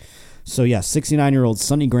 So yeah, 69-year-old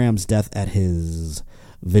Sonny Graham's death at his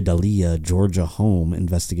Vidalia, Georgia home,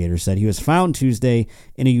 investigators said. He was found Tuesday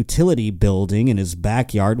in a utility building in his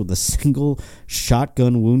backyard with a single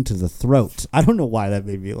shotgun wound to the throat. I don't know why that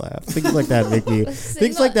made me laugh. Things like that make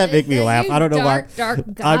me laugh. I don't know why.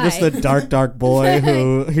 Dark guy. I'm just a dark boy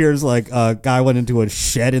who hears like a guy went into a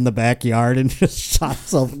shed in the backyard and just shot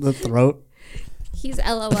himself in the throat. He's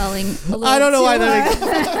LOLing a little I don't know why that.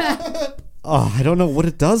 that I don't know what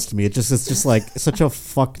it does to me. It's just like such a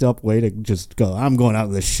fucked up way to just go, I'm going out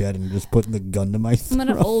of the shed and just putting the gun to my throat. I'm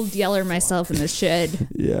an old yeller myself in the shed.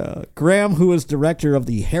 Yeah. Graham, who was director of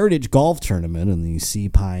the Heritage Golf Tournament in Sea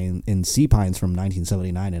Pines from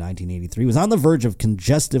 1979 to 1983, was on the verge of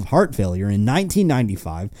congestive heart failure in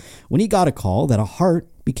 1995 when he got a call that a heart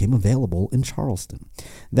became available in Charleston.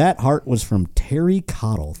 That heart was from Terry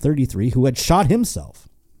Cottle, 33, who had shot himself.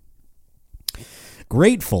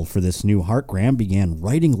 Grateful for this new heart, Graham began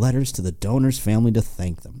writing letters to the donor's family to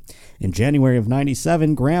thank them. In January of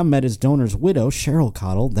 97, Graham met his donor's widow, Cheryl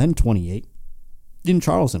Cottle, then 28, in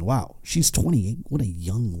Charleston. Wow, she's 28. What a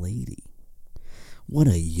young lady. What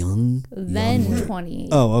a young lady. 28.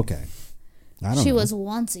 Oh, okay. I don't She know. was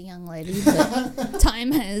once a young lady, but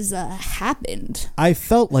time has happened. I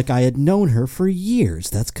felt like I had known her for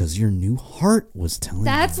years. That's because your new heart was telling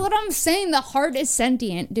That's me. what I'm saying. The heart is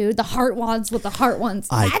sentient, dude. The heart wants what the heart wants.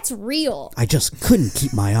 That's real. I just couldn't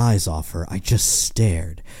keep my eyes off her. I just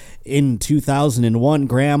stared. In 2001,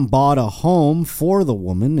 Graham bought a home for the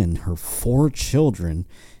woman and her 4 children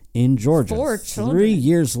in Georgia. 4 children. 3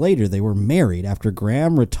 years later, they were married after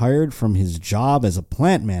Graham retired from his job as a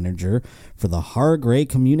plant manager for the Hargray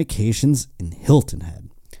Communications in Hilton Head.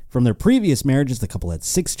 From their previous marriages, the couple had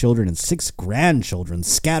 6 children and 6 grandchildren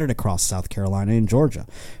scattered across South Carolina and Georgia.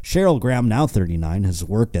 Cheryl Graham, now 39, has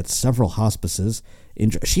worked at several hospices.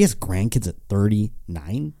 She has grandkids at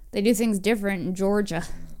 39? They do things different in Georgia.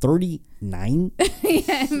 39?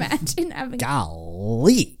 Yeah, imagine having.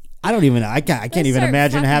 Golly. I can't even start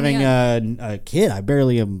imagine fucking having a kid. I'm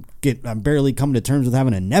barely coming to terms with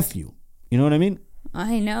having a nephew. You know what I mean?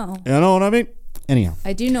 I know. You know what I mean? Anyhow,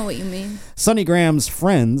 I do know what you mean. Sonny Graham's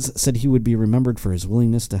friends said he would be remembered for his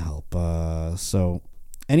willingness to help. So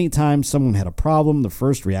anytime someone had a problem, the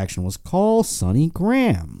first reaction was call Sonny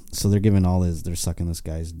Graham. So they're giving they're sucking this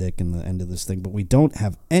guy's dick in the end of this thing, but we don't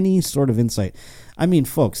have any sort of insight. I mean,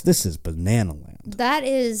 folks, this is banana land. That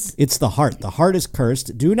is. It's the heart. The heart is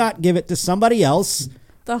cursed. Do not give it to somebody else.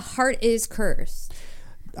 The heart is cursed.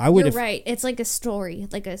 You're right. It's like a story,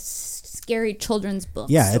 like a scary children's book.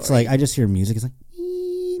 Yeah, story. it's like I just hear music. It's like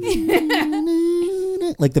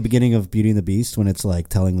like the beginning of Beauty and the Beast when it's like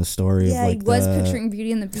telling the story of like he was picturing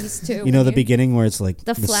Beauty and the Beast too. You know the beginning where it's like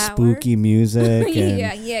the flower? spooky music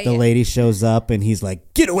and the lady shows up and he's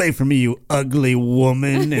like, "Get away from me, you ugly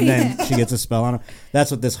woman!" And then she gets a spell on her. That's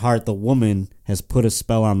what this heart, the woman has put a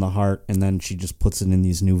spell on the heart, and then she just puts it in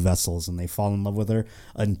these new vessels, and they fall in love with her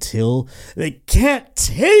until they can't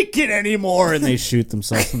take it anymore, and they shoot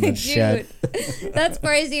themselves in the shed. That's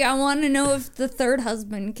crazy. I want to know if the third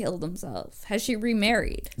husband killed himself. Has she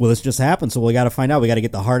remarried? Well, this just happened, so we got to find out. We got to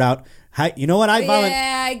get the heart out. You know what?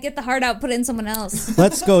 Yeah, get the heart out, put it in someone else.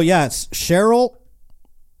 Let's go. Yes, Cheryl.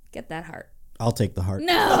 Get that heart. I'll take the heart.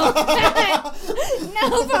 No. No,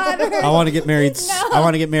 Potter. I want to get married. No. I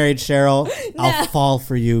want to get married, Cheryl. I'll fall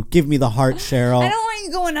for you. Give me the heart, Cheryl. I don't want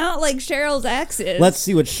you going out like Cheryl's exes. Let's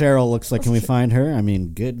see what Cheryl looks like. Can we find her? I mean,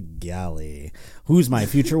 good golly. Who's my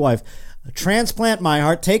future wife? Transplant my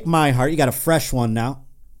heart. Take my heart. You got a fresh one now.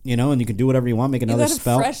 You know, and you can do whatever you want. Make another you got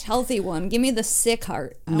spell. a fresh, healthy one. Give me the sick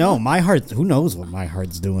heart. No, my heart. Who knows what my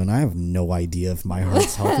heart's doing? I have no idea if my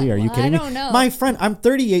heart's healthy. Are you kidding me? I don't know. My friend, I'm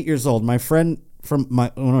 38 years old. My friend from one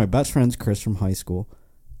of my best friends, Chris from high school,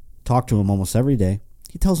 talk to him almost every day.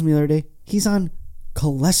 He tells me the other day he's on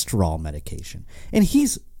cholesterol medication, and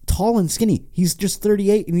he's tall and skinny. He's just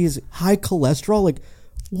 38, and he has high cholesterol. Like,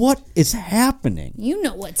 what is happening? You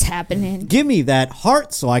know what's happening. Give me that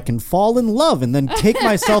heart so I can fall in love and then take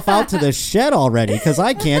myself out to the shed already because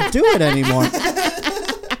I can't do it anymore.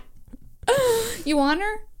 You want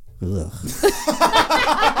her? Ugh.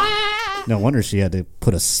 No wonder she had to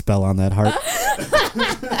put a spell on that heart.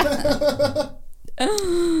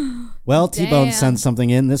 Well, T-Bone Damn. sent something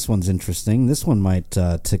in. This one's interesting. This one might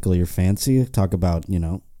tickle your fancy. Talk about,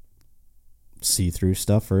 see-through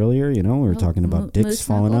stuff earlier. We were talking about dicks moose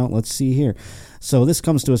falling knuckle. out. Let's see here. So this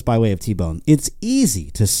comes to us by way of T-Bone. It's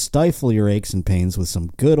easy to stifle your aches and pains with some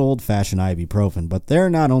good old-fashioned ibuprofen, but they're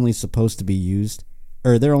only supposed to be used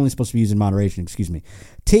in moderation,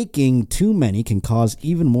 Taking too many can cause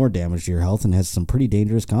even more damage to your health and has some pretty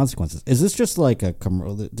dangerous consequences. Is this just like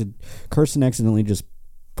did Kirsten accidentally just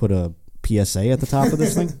put a PSA at the top of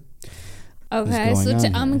this thing? Okay, so going on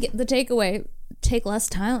I'm here? gonna get the takeaway: take less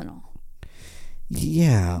Tylenol.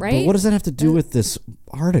 Yeah, but Right? what does that have to do with this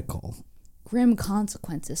article? Grim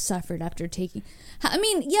consequences suffered after taking. I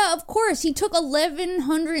mean, yeah, of course, he took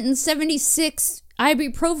 1,176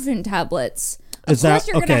 ibuprofen tablets. Of course,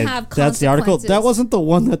 you're gonna have consequences. That's the article. That wasn't the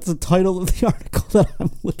one. That's the title of the article that I'm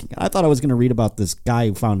looking at. I thought I was going to read about this guy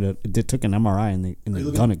who took an MRI and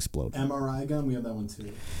the gun exploded. MRI gun, we have that one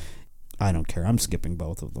too. I don't care. I'm skipping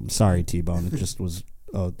both of them. Sorry, T-Bone. It just was.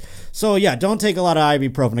 So yeah, don't take a lot of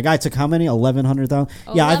ibuprofen. A guy took how many? 1,100,000.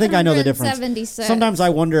 Yeah, I think I know the difference. 1,176. Sometimes I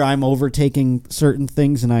wonder I'm overtaking certain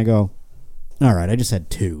things, and I go, all right, I just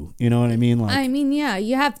had 2. You know what I mean? Like, I mean, yeah,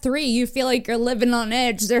 you have 3. You feel like you're living on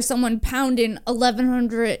edge. There's someone pounding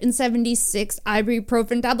 1,176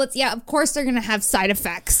 ibuprofen tablets. Yeah, of course they're gonna have side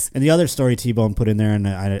effects. and the other story T-Bone put in there, and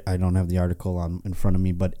I don't have the article in front of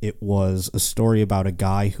me, but it was a story about a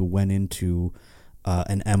guy who went into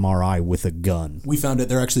an MRI with a gun. We found it.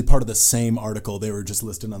 They're actually part of the same article. They were just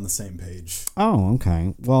listed on the same page. Oh,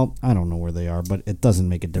 okay. Well, I don't know where they are, but it doesn't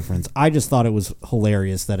make a difference. I just thought it was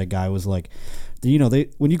hilarious that a guy was like,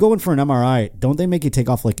 when you go in for an MRI, don't they make you take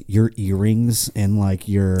off like your earrings and like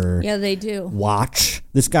your Yeah, they do. watch?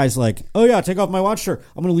 This guy's like, oh yeah, take off my watch, sure.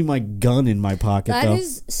 I'm gonna leave my gun in my pocket That though.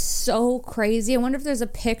 is so crazy. I wonder if there's a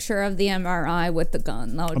picture of the MRI with the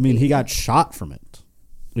gun. That would I mean, be... he got shot from it.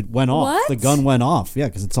 It went off. What? The gun went off. Yeah,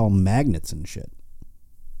 because it's all magnets and shit.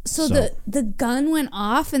 So So- the gun went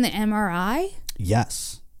off in the MRI?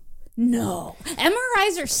 Yes. No.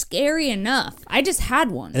 MRIs are scary enough. I just had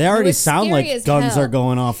one. They It already was sound scary like as guns hell. are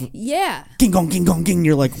going off. Yeah. Ging gong, ging gong, ging.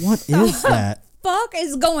 You're like, what is that? Fuck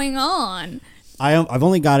is going on? I've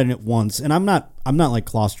only gotten it once, and I'm not like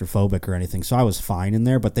claustrophobic or anything, so I was fine in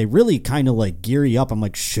there. But they really kind of like gear you up. I'm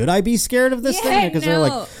like, should I be scared of this thing? Because they're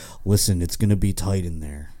like, listen, it's gonna be tight in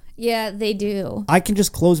there. Yeah, they do. I can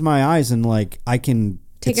just close my eyes and like I can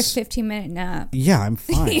Take a 15-minute nap. Yeah, I'm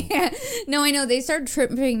fine. Yeah. No, I know. They started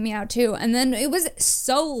tripping me out too. And then it was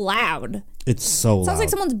so loud. It's so loud. Sounds like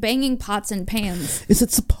someone's banging pots and pans. Is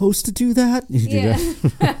it supposed to do that? Yeah.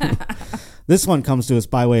 This one comes to us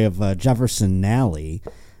by way of Jefferson Nally.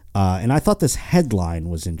 And I thought this headline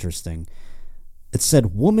was interesting. It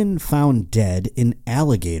said, "Woman found dead in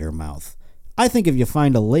alligator mouth." I think if you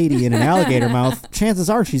find a lady in an alligator mouth, chances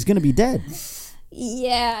are she's going to be dead.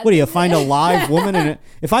 Yeah. What do you find a live woman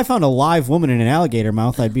if I found a live woman in an alligator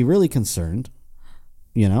mouth, I'd be really concerned.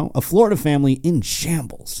 A Florida family in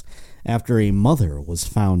shambles after a mother was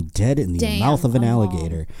found dead in the mouth of an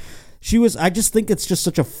alligator. I just think it's just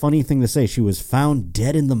such a funny thing to say. She was found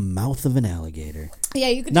dead in the mouth of an alligator. Yeah,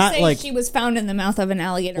 you could Not say like- she was found in the mouth of an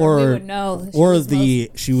alligator. Or we would know.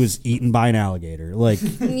 she was eaten by an alligator. Like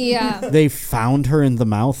Yeah. they found her in the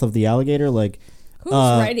mouth of the alligator. Like Who's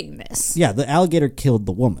writing this? yeah, the alligator killed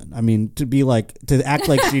the woman. I mean, to act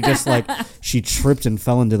like she just like she tripped and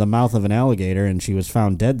fell into the mouth of an alligator and she was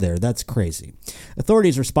found dead there. That's crazy.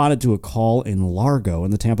 Authorities responded to a call in Largo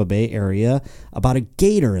in the Tampa Bay area about a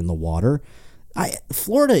gator in the water.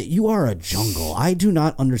 Florida, you are a jungle. I do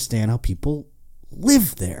not understand how people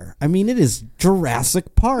live there. I mean, it is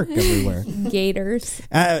Jurassic Park everywhere. Gators.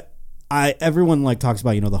 everyone like talks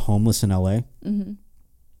about, the homeless in LA. Mm-hmm.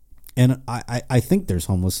 And I think there's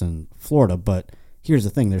homeless in Florida, but here's the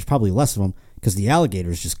thing. There's probably less of them because the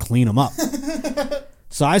alligators just clean them up.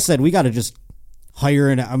 So I said, we got to just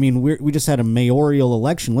hire we just had a mayoral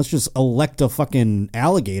election. Let's just elect a fucking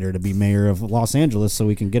alligator to be mayor of Los Angeles so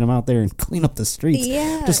we can get him out there and clean up the streets.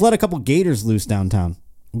 Yeah. Just let a couple gators loose downtown.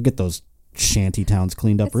 We'll get those shanty towns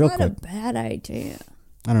cleaned up real quick. It's not a bad idea.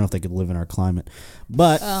 I don't know if they could live in our climate,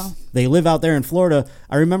 but they live out there in Florida.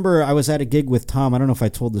 I remember I was at a gig with Tom. I don't know if I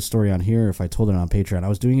told this story on here or if I told it on Patreon. I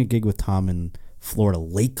was doing a gig with Tom in Florida,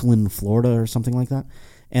 Lakeland, Florida, or something like that.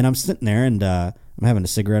 And I'm sitting there and I'm having a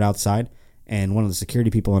cigarette outside. And one of the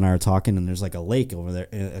security people and I are talking, and there's like a lake over there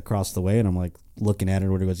across the way. And I'm like looking at it,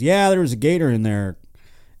 where he goes, "Yeah, there was a gator in there,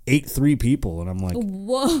 ate 3 people." And I'm like,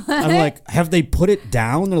 "What?" I'm like, "Have they put it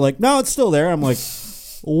down?" They're like, "No, it's still there." I'm like,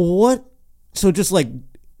 "What?" So just like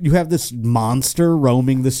you have this monster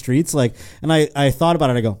roaming the streets, like, and I thought about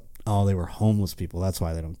it. I go, "Oh, they were homeless people. That's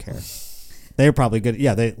why they don't care. They're probably good.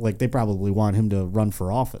 Yeah, they probably want him to run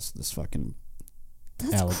for office. This fucking."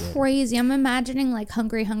 That's alligator. crazy. I'm imagining like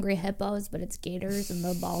hungry hippos, but it's gators and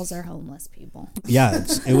the balls are homeless people. Yeah,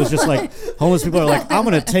 it was just like homeless people are like, "I'm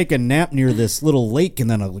going to take a nap near this little lake," and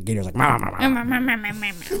then a gator's like, "Mah, mah, mah."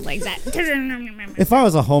 Like that. If I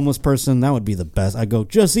was a homeless person, that would be the best. I'd go,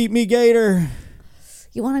 "Just eat me, gator."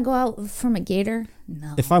 You want to go out from a gator?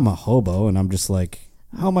 No. If I'm a hobo and I'm just like,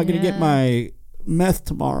 "How am I going to get my meth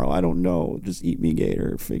tomorrow? I don't know. Just eat me,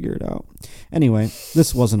 gator. Figure it out." Anyway,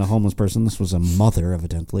 this wasn't a homeless person. This was a mother,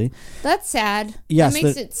 evidently. That's sad. Yes, that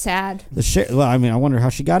makes it sad. I wonder how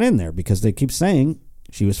she got in there because they keep saying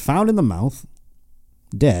she was found in the mouth,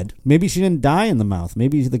 dead. Maybe she didn't die in the mouth.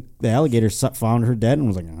 Maybe the alligator found her dead and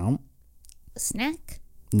was like, "Oh." A snack?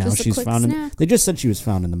 No, just she's found in. They just said she was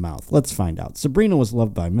found in the mouth. Let's find out. Sabrina was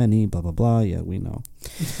loved by many. Blah blah blah. Yeah, we know.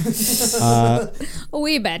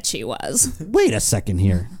 We bet she was. Wait a second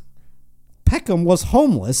here. Peckham was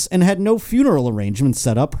homeless and had no funeral arrangement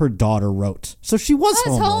set up. Her daughter wrote, so she was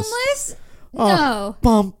homeless. No.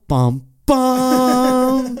 Bum bum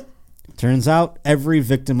bum. Turns out every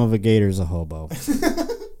victim of a gator is a hobo.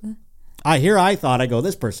 I thought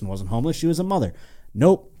this person wasn't homeless. She was a mother.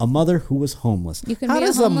 Nope, a mother who was homeless. You can be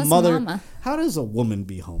a homeless mama. How does a woman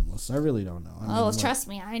be homeless? I really don't know. Trust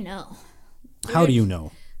me, I know. How do you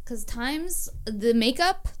know? Because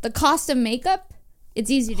the cost of makeup, it's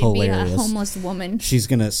easy to Hilarious. be a homeless woman.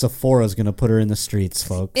 Sephora's gonna put her in the streets,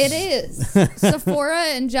 folks. It is. Sephora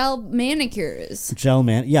and gel manicures.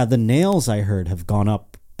 Yeah, the nails I heard have gone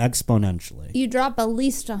up exponentially. You drop at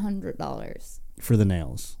least $100 for the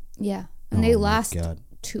nails. Yeah, and they last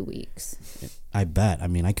 2 weeks. I bet. I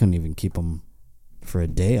mean, I couldn't even keep them for a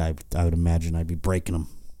day. I would imagine I'd be breaking them.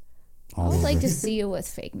 I would like to see you with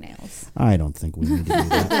fake nails. I don't think we need to do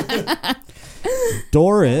that.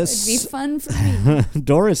 Doris. It'd be fun for me.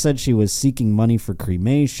 Doris said she was seeking money for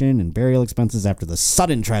cremation and burial expenses after the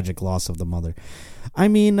sudden tragic loss of the mother. I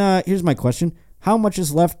mean, here's my question. How much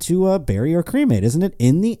is left to bury or cremate? Isn't it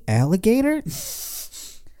in the alligator?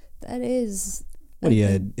 That is... What do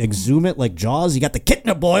you exhume it like Jaws? You got the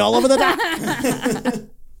kidney boy all over the dock.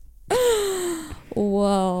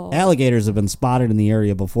 Whoa. Alligators have been spotted in the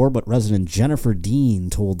area before, but resident Jennifer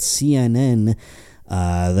Dean told CNN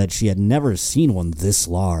that she had never seen one this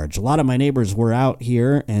large. A lot of my neighbors were out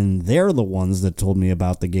here, and they're the ones that told me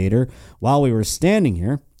about the gator. While we were standing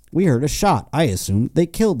here, we heard a shot. I assumed they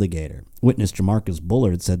killed the gator. Witness Jamarcus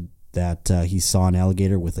Bullard said that he saw an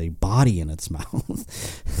alligator with a body in its mouth.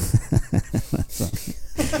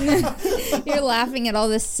 You're laughing at all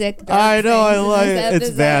this sick. I know. I like it.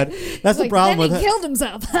 It's bad. That's the problem with he killed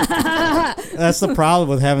himself. That's the problem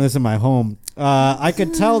with having this in my home. I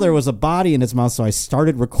could tell there was a body in its mouth, so I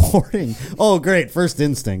started recording. Oh, great! First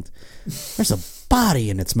instinct. There's a body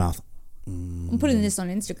in its mouth. I'm putting this on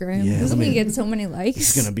Instagram. Yeah, this is gonna get so many likes.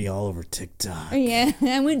 It's gonna be all over TikTok. Yeah,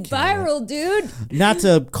 I went viral, dude. Not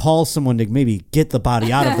to call someone to maybe get the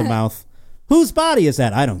body out of the mouth. Whose body is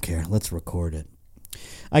that? I don't care. Let's record it.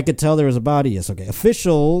 I could tell there was a body. Yes, okay.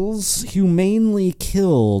 Officials humanely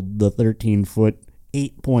killed the 13-foot,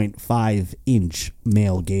 8.5-inch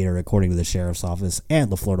male gator, according to the sheriff's office and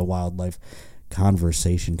the Florida Wildlife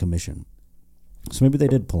Conservation Commission. So maybe they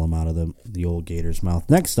did pull him out of the old gator's mouth.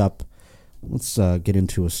 Next up, let's get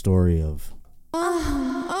into a story of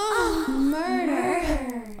murder.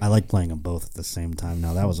 I like playing them both at the same time.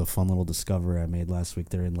 Now, that was a fun little discovery I made last week.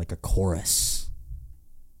 They're in like a chorus.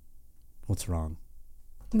 What's wrong?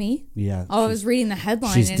 Me? Yeah. Oh, I was reading the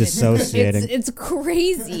headline. She's dissociating. It's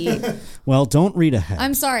crazy. Well, don't read ahead.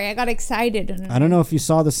 I'm sorry. I got excited. I don't know if you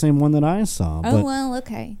saw the same one that I saw. Oh, well,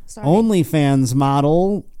 okay. Sorry. OnlyFans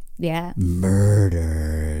model Yeah.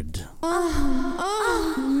 Murdered.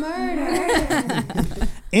 Murder.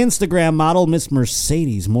 Instagram model Miss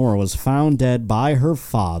Mercedes Moore was found dead by her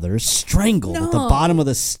father, strangled at the bottom of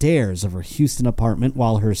the stairs of her Houston apartment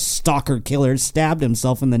while her stalker killer stabbed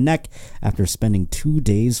himself in the neck after spending 2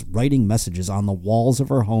 days writing messages on the walls of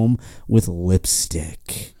her home with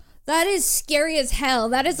lipstick. That is scary as hell.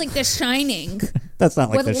 That is like The Shining. That's not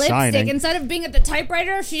like With The lipstick. Shining. Instead of being at the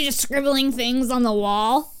typewriter, she's just scribbling things on the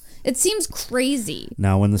wall. It seems crazy.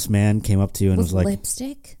 Now, when this man came up to you and With was like,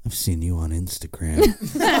 lipstick? I've seen you on Instagram.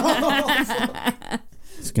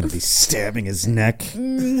 He's going to be stabbing his neck.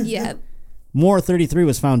 Yep. Moore, 33,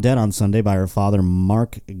 was found dead on Sunday by her father,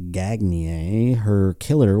 Mark Gagnier. Her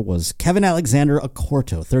killer was Kevin Alexander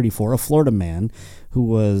Acorto, 34, a Florida man who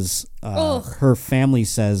was, her family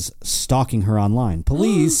says, stalking her online.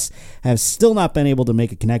 Police have still not been able to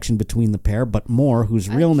make a connection between the pair, but Moore, whose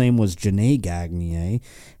real name was Janae Gagnier,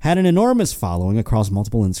 had an enormous following across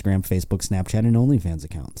multiple Instagram, Facebook, Snapchat, and OnlyFans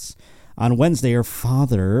accounts. On Wednesday, her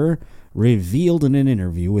father revealed in an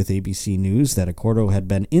interview with ABC News that Acorto had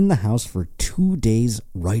been in the house for 2 days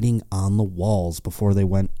writing on the walls before they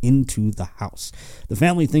went into the house. The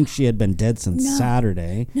family thinks she had been dead since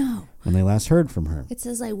Saturday when they last heard from her. It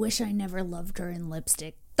says, I wish I never loved her in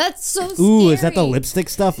lipstick. That's so scary. Ooh, is that the lipstick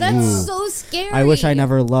stuff? That's so scary. I wish I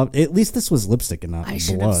never loved... At least this was lipstick and not I blood.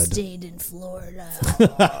 should have stayed in Florida.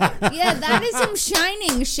 Yeah, that is some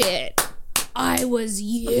Shining shit. I was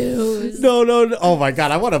used. No. Oh my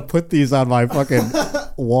God, I want to put these on my fucking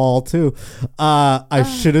wall too. I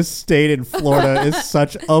should have stayed in Florida is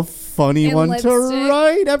such a funny In one lipstick. to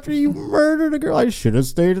write after you murdered a girl. I should have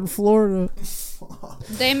stayed in Florida.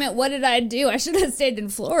 Damn it, what did I do? I should have stayed in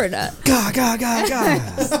Florida. Gah.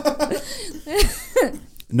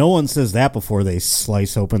 No one says that before they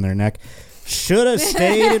slice open their neck. Should have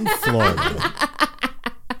stayed in Florida.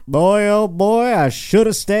 Boy, oh boy, I should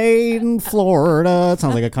have stayed in Florida. It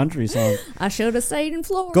sounds like a country song. I should have stayed in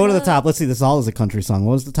Florida. Go to the top. Let's see. This all is a country song.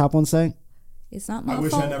 What does the top one say? It's not my I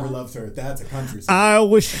wish fault. I never loved her. That's a country song. I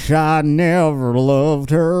wish I never loved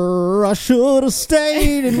her. I should have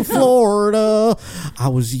stayed in Florida. I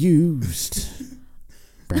was used.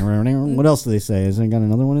 What else do they say? Has they got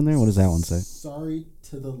another one in there? What does that one say? Sorry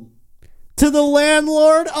to the... To the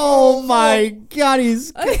landlord? Oh my God,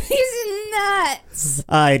 he's... He's nuts.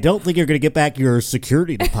 I don't think you're going to get back your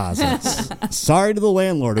security deposits. Sorry to the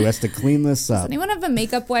landlord who has to clean this up. Anyone have a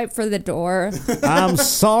makeup wipe for the door? I'm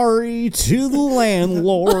sorry to the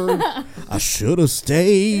landlord. I should have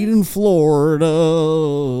stayed in Florida.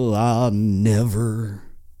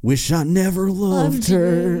 Wish I never loved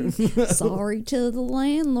her. Sorry to the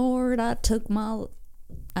landlord. I took my...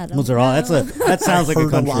 I don't Those are all. know. That sounds like a Hurt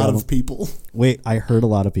a country lot album. of people. Wait, I heard a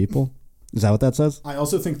lot of people. Is that what that says? I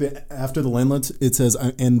also think that after the landlord, it says,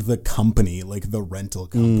 and the company, like the rental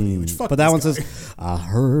company. Which fuck But that this one guy. says, I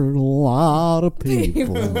heard a lot of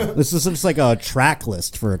people. This is just like a track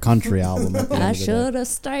list for a country album. at the end I of the day. should have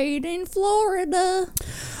stayed in Florida.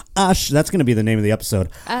 That's going to be the name of the episode.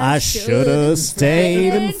 I should have should've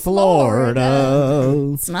stayed in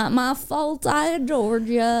Florida. It's not my fault I adored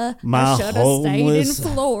ya. My I should have stayed in homeless-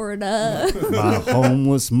 Florida. My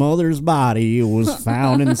homeless mother's body was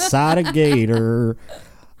found inside a gator.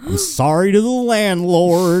 I'm sorry to the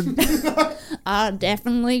landlord. I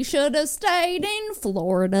definitely should have stayed in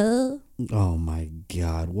Florida. Oh my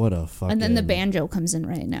God, what a fucking... And then the banjo comes in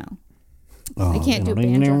right now. Oh, I can't do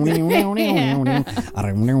banjo. I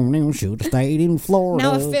should have stayed in Florida.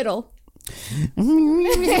 Now a fiddle. I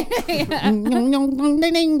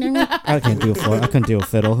can't do a fiddle. I couldn't do a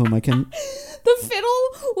fiddle. Whom I can... The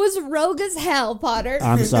fiddle was rogue as hell, Potter.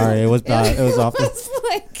 I'm sorry. It was bad. It was off. I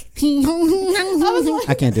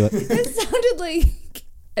can't do it. It sounded like...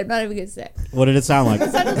 I'm not even going to say it. What did it sound like?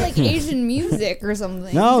 It sounded like Asian music or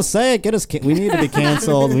something. No, say it. Get us. We need to be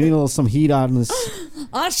canceled. We need a little some heat on this.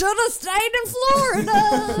 I should have stayed in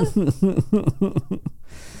Florida.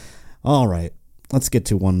 All right, let's get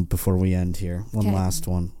to one before we end here. One Okay. last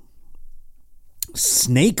one.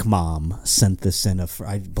 Snake Mom sent this in.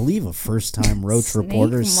 I believe a first-time Roach Snake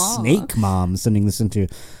reporter. Mom. Snake Mom sending this into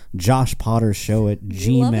Josh Potter Show at love a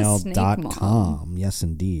snake gmail.com. Yes,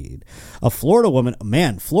 indeed. A Florida woman.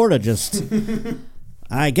 Man, Florida just...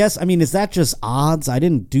 I guess, I mean, is that just odds? I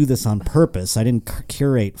didn't do this on purpose. I didn't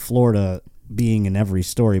curate Florida being in every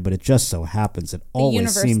story, but it just so happens it always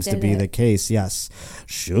universe seems to did be it. the case. Yes.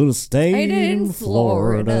 Should have stayed in in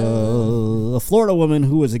Florida. A Florida woman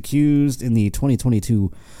who was accused in the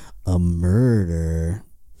 2022 a murder.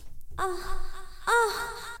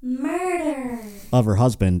 Murder. of her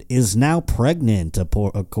husband, is now pregnant,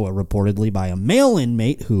 reportedly by a male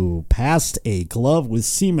inmate who passed a glove with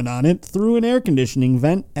semen on it through an air conditioning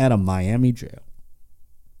vent at a Miami jail.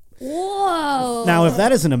 Whoa. Now, if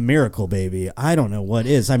that isn't a miracle, baby, I don't know what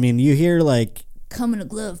is. I mean, you hear like, come in a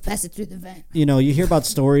glove, pass it through the vent. you know, you hear about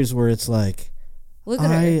stories where it's like, Look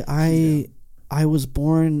at her. I was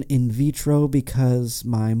born in vitro because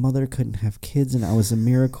my mother couldn't have kids, and I was a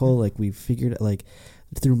miracle. Like, we figured, like,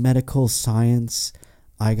 through medical science,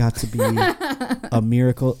 I got to be a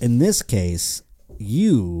miracle. In this case,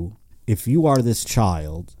 if you are this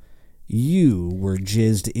child, you were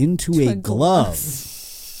jizzed into a glove.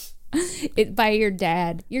 By your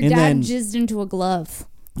dad. Your And dad then- jizzed into a glove.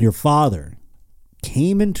 Your father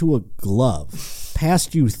came into a glove,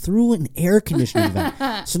 passed you through an air conditioning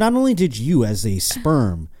vent. So not only did you, as a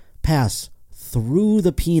sperm, pass through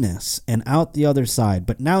the penis and out the other side,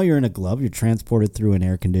 but now you're in a glove, you're transported through an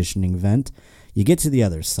air conditioning vent, you get to the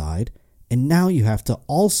other side, and now you have to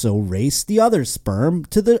also race the other sperm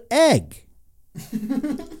to the egg.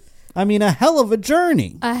 I mean, a hell of a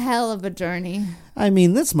journey. A hell of a journey. I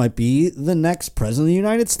mean, this might be the next president of the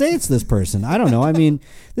United States, this person. I don't know. I mean,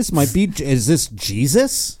 this might be, is this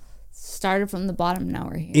Jesus? Started from the bottom, now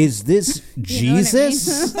we're here. Is this You know what I mean?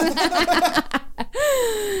 Jesus?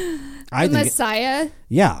 The Messiah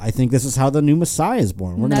I think this is how the new Messiah is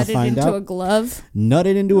born. We're going to nutted find into out. a glove.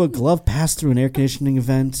 Nutted into a glove, passed through an air conditioning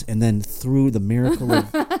event, and then through the miracle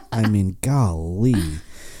of, I mean, golly. I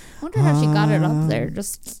wonder how she got it up there.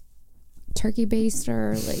 Just turkey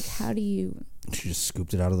baster? Like, how do you... She just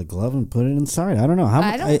scooped it out of the glove and put it inside. I don't know.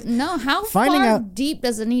 I don't know. How far deep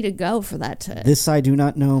does it need to go for that to... This I do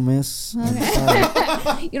not know, miss.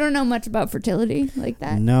 Okay. You don't know much about fertility like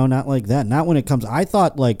that? No, not like that. Not when it comes... I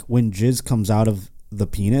thought, like, when jizz comes out of the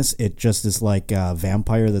penis, it just is like a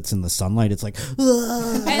vampire that's in the sunlight. It's like...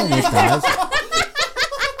 and it dies.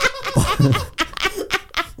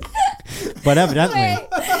 But evidently...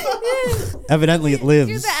 Evidently it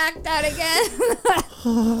lives. Do the act out again.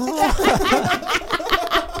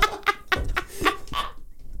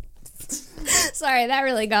 Sorry, that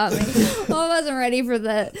really got me. I wasn't ready for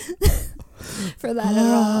that. For that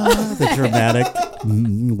at all. The dramatic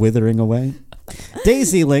withering away.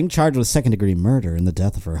 Daisy Ling, charged with second-degree murder in the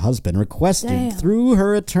death of her husband, requested through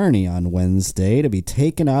her attorney on Wednesday to be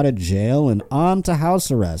taken out of jail and on to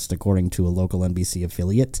house arrest, according to a local NBC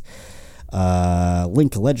affiliate.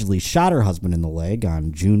 Link allegedly shot her husband in the leg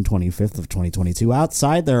on June 25th of 2022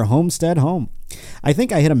 outside their homestead home. I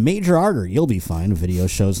think I hit a major artery. You'll be fine. A video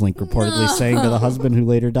shows Link reportedly saying to the husband who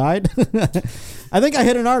later died, I think I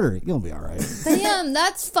hit an artery. You'll be all right. Damn,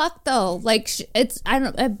 that's fucked though. Like,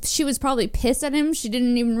 she was probably pissed at him. She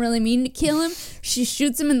didn't even really mean to kill him. She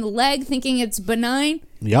shoots him in the leg thinking it's benign.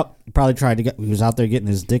 Yep. Probably tried to he was out there getting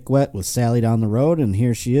his dick wet with Sally down the road, and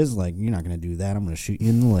here she is like, you're not going to do that. I'm going to shoot you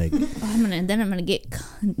in the leg. I'm going to get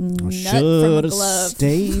nut Should from a have glove.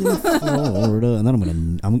 stayed in Florida. And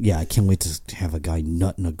then I can't wait to have a guy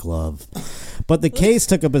nut in a glove. But the case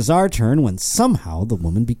took a bizarre turn when somehow the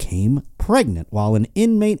woman became pregnant while an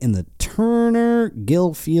inmate in the Turner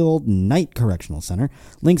Gilfield Night Correctional Center.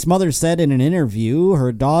 Link's mother said in an interview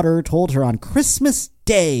her daughter told her on Christmas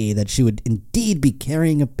Day that she would indeed be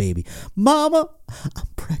carrying a baby. Mama, I'm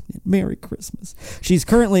pregnant. Merry Christmas. She's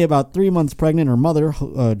currently about 3 months pregnant. Her mother,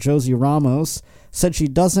 Josie Ramos, said she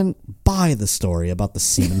doesn't buy the story about the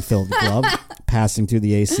semen-filled glove passing through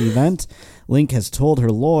the AC vent. Link has told her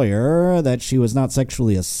lawyer that she was not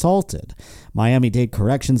sexually assaulted. Miami-Dade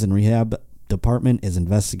Corrections and Rehab Department is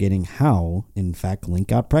investigating how, in fact, Link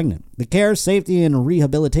got pregnant. The care, safety, and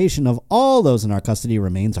rehabilitation of all those in our custody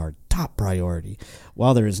remains our top priority.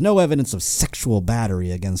 While there is no evidence of sexual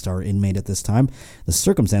battery against our inmate at this time, the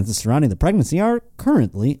circumstances surrounding the pregnancy are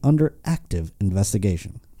currently under active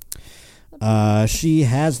investigation. She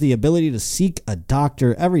has the ability to seek a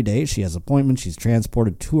doctor every day. She has appointments. She's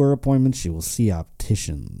transported to her appointments. She will see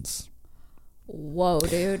opticians. Whoa,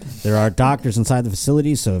 dude. There are doctors inside the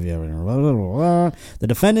facility, so if you the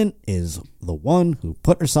defendant is the one who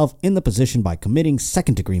put herself in the position by committing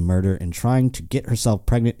second-degree murder and trying to get herself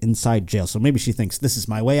pregnant inside jail. So maybe she thinks, this is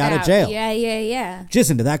my way out of jail. Yeah.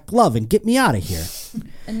 Jizz into that glove and get me out of here.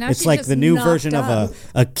 And now It's she's like just the new knocked version up.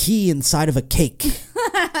 of a key inside of a cake.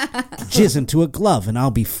 Jizz into a glove and I'll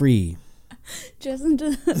be free. Just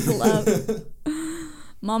into the glove.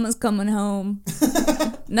 Mama's coming home.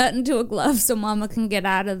 Nut into a glove so Mama can get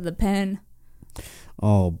out of the pen.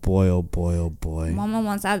 Oh boy, oh boy, oh boy. Mama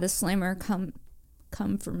wants out of the slammer. Come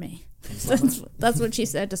for me. That's what she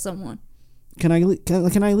said to someone. Can I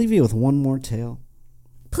leave you with one more tale?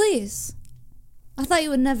 Please. I thought you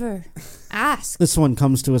would never ask. This one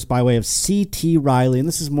comes to us by way of C.T. Riley, and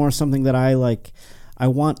this is more something that I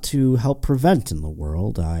want to help prevent in the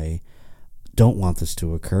world. I don't want this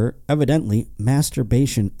to occur. Evidently,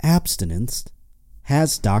 masturbation abstinence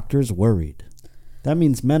has doctors worried. That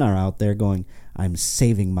means men are out there going, I'm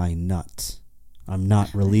saving my nut. I'm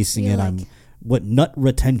not releasing it. What nut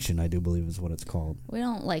retention, I do believe is what it's called. We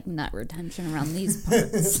don't like nut retention around these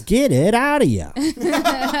parts. Get it out of you.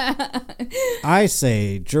 I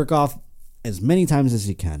say jerk off as many times as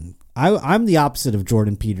you can. I'm the opposite of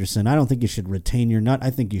Jordan Peterson. I don't think you should retain your nut.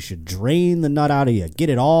 I think you should drain the nut out of you.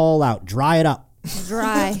 Get it all out. Dry it up.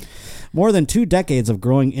 Dry. More than 2 decades of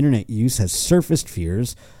growing internet use has surfaced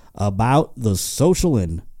fears about the social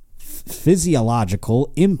and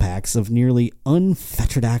physiological impacts of nearly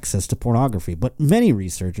unfettered access to pornography. But many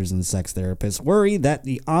researchers and sex therapists worry that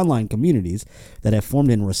the online communities that have formed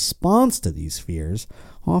in response to these fears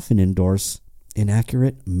often endorse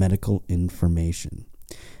inaccurate medical information,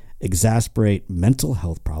 exacerbate mental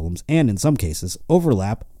health problems, and in some cases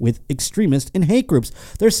overlap with extremist and hate groups.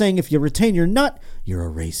 They're saying if you retain your nut, you're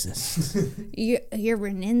a racist. You're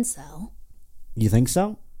an incel. You think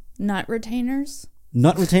so? Nut retainers?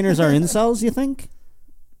 Nut retainers are incels, you think?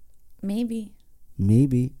 Maybe.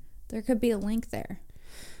 There could be a link there.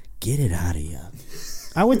 Get it out of you.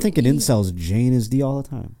 I would think an incel's Jane is D all the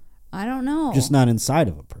time. I don't know. Just not inside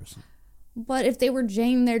of a person. But if they were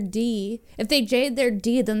Jane their D, if they Jade their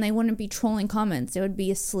D, then they wouldn't be trolling comments. They would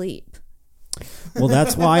be asleep. Well,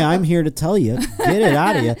 that's why I'm here to tell you. Get it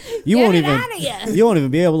out of you. You won't even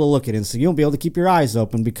be able to look at Insta. You won't be able to keep your eyes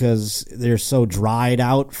open because they're so dried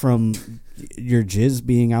out from your jizz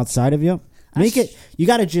being outside of you. You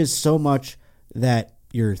got to jizz so much that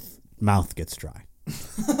your mouth gets dry.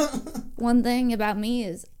 One thing about me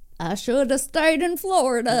is I should have stayed in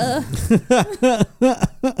Florida.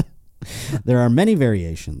 There are many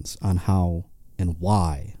variations on how and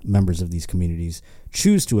why members of these communities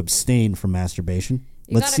choose to abstain from masturbation.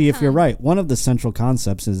 Let's see if you're right. One of the central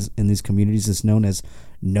concepts in these communities is known as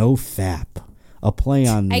no fap, a play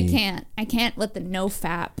on the... I can't with the no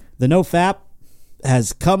fap. The no fap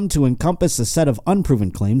has come to encompass a set of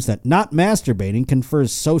unproven claims that not masturbating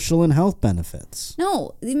confers social and health benefits.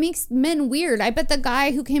 No, it makes men weird. I bet the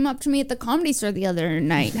guy who came up to me at the Comedy Store the other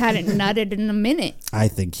night hadn't nutted in a minute. I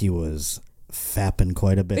think he was fapping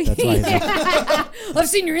quite a bit. That's why he's I've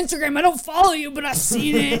seen your Instagram. I don't follow you, but I've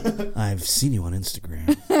seen it. I've seen you on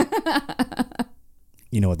Instagram.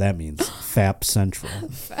 You know what that means. Fap Central.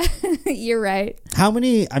 You're right. How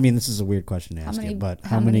many, this is a weird question to ask you, but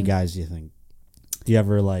how many guys do you think? Do you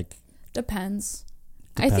ever Depends.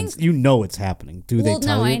 I think you know it's happening. Do they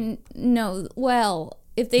tell you? No. Well,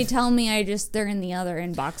 if they tell me, they're in the other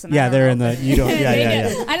inbox. And they're in the, you don't,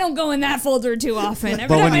 yeah. I don't go in that folder too often.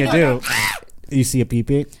 But when you do, you see a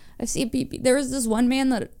pee-pee? I see a pee-pee. There was this one man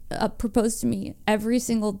that proposed to me every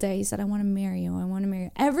single day. He said, I want to marry you. I want to marry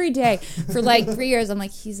you. Every day for 3 years. I'm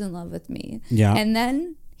like, he's in love with me. Yeah. And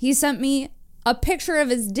then he sent me a picture of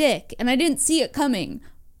his dick, and I didn't see it coming.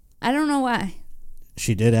 I don't know why.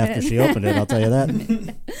 She did after she opened it, I'll tell you that.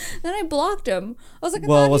 Then I blocked him. I was like,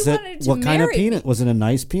 what kind of penis? Was it a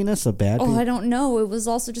nice penis, a bad penis? I don't know. It was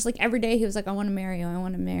also just every day he was like, I want to marry you. I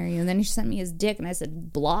want to marry you. And then he sent me his dick, and I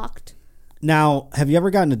said, blocked. Now, have you ever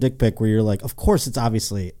gotten a dick pic where you're like, of course it's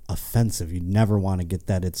obviously offensive. You never want to get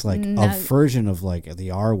that. It's a version of the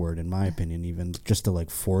R word, in my opinion, even just to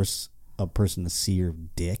force a person to see your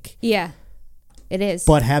dick. Yeah, it is.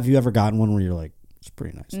 But have you ever gotten one where you're like, it's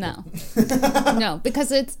pretty nice? No. No,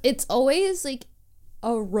 because it's always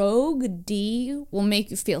a rogue D will make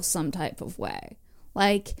you feel some type of way.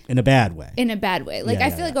 In a bad way.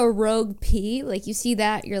 I feel like a rogue P, you see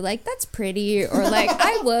that, you're like, that's pretty, or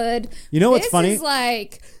I would. You know what's funny? This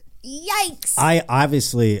is yikes. I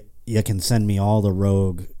obviously, you can send me all the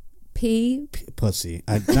rogue pussy.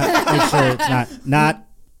 Make sure it's not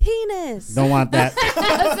penis. Don't want that.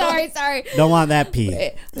 Sorry. Don't want that pee.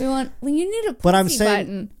 You need a pussy but I'm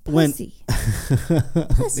saying button. Pussy.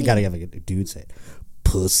 You gotta have a dude say it.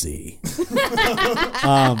 Pussy.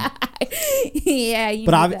 Yeah,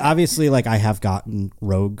 but obviously, I have gotten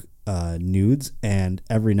rogue nudes, and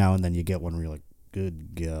every now and then you get one where you're like,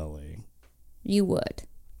 good golly. You would.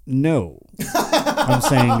 No. I'm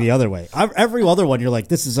saying the other way. Every other one, you're like,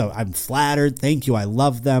 I'm flattered. Thank you. I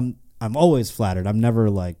love them. I'm always flattered. I'm never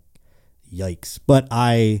yikes. But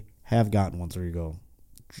I have gotten ones where you go,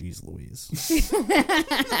 geez Louise.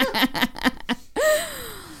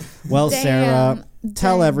 Well, damn, Sarah,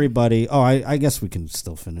 tell everybody. Oh, I guess we can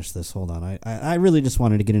still finish this. Hold on. I really just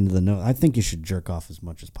wanted to get into the note. I think you should jerk off as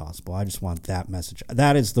much as possible. I just want that message.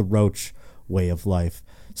 That is the Roach way of life.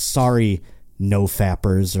 Sorry, no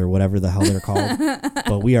fappers or whatever the hell they're called.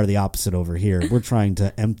 But we are the opposite over here. We're trying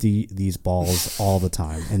to empty these balls all the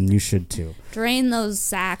time, and you should too. Drain those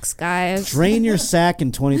sacks, guys. Drain your sack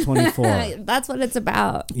in 2024. That's what it's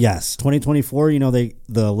about. Yes, 2024, the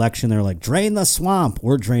election, they're like, drain the swamp.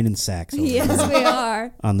 We're draining sacks over Yes, here we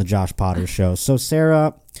are. on the Josh Potter Show. So,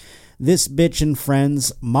 Sarah, This Bitch and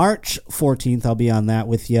Friends, March 14th, I'll be on that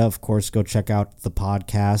with you. Of course, go check out the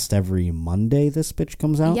podcast every Monday This Bitch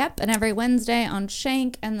comes out. Yep, and every Wednesday on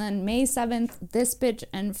Shank. And then May 7th, This Bitch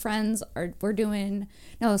and Friends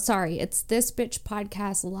it's This Bitch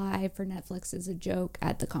Podcast Live for Netflix is a Joke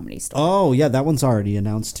at the Comedy Store. Oh, yeah, that one's already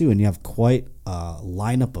announced too. And you have quite a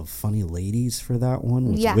lineup of funny ladies for that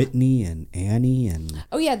one with Whitney and Annie. And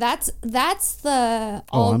oh, yeah, that's the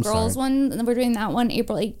all-girls one. We're doing that one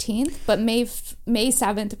April 18th. But May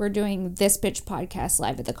 7th, we're doing This Bitch Podcast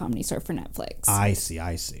Live at the Comedy Store for Netflix. I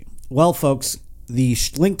see. Well, folks, the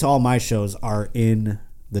link to all my shows are in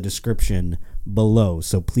the description below.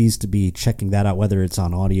 So please to be checking that out, whether it's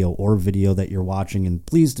on audio or video that you're watching. And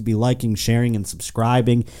please to be liking, sharing, and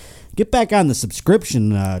subscribing. Get back on the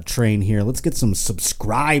subscription train here. Let's get some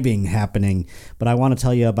subscribing happening. But I want to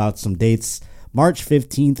tell you about some dates. March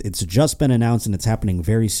 15th, it's just been announced and it's happening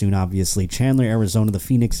very soon, obviously. Chandler, Arizona, the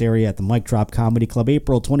Phoenix area at the Mic Drop Comedy Club.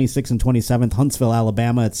 April 26th and 27th, Huntsville,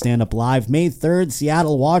 Alabama at Stand Up Live. May 3rd,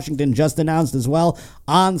 Seattle, Washington, just announced as well.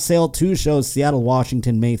 On sale, 2 shows, Seattle,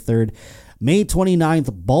 Washington, May 3rd. May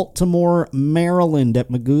 29th, Baltimore, Maryland at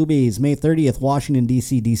Magoobies. May 30th, Washington,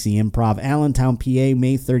 D.C., DC Improv. Allentown, PA,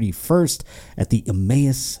 May 31st at the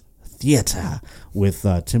Emmaus Theater with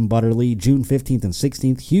Tim Butterly. June 15th and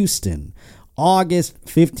 16th, Houston. August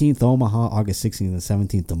 15th, Omaha. August 16th and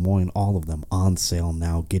 17th, Des Moines. All of them on sale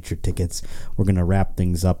now. Get your tickets. We're going to wrap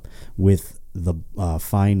things up with the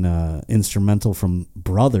fine instrumental from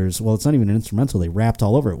Brothers. Well, it's not even an instrumental. They rapped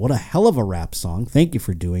all over it. What a hell of a rap song. Thank you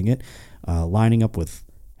for doing it. Lining up with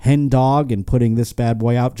Hen Dog and putting this bad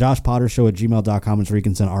boy out. JoshPotterShow@gmail.com is where you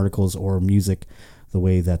can send articles or music the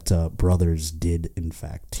way that Brothers did, in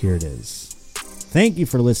fact. Here it is. Thank you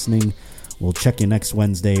for listening. We'll check you next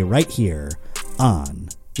Wednesday right here on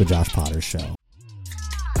The Josh Potter Show.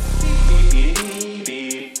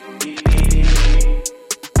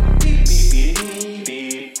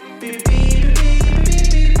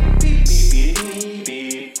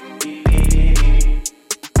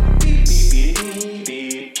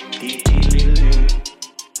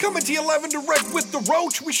 Coming to you live and direct with the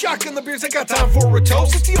Roach. We shotgun the beers, I got time for a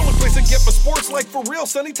toast. It's the only place I get my sports like for real,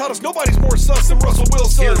 son. He taught us nobody's more sus than Russell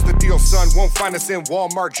Wilson. Here's the deal, son. Won't find us in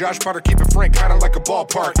Walmart. Josh Potter, keep it frank, kinda like a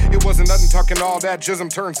ballpark. It wasn't nothing talking all that jism.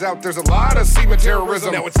 Turns out there's a lot of semen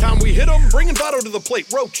terrorism. Now it's time we hit 'em. Bringing Votto to the plate.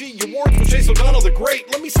 Roachy, your wards with Chase O'Donnell the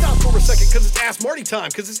Great. Let me stop for a second, cause it's Ask Marty time.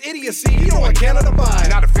 Cause it's idiocy, you know I cannot abide.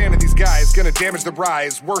 Not a fan of these guys, gonna damage the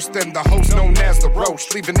rise. Worse than the host known as the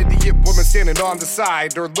Roach. Leave an idiot woman standing on the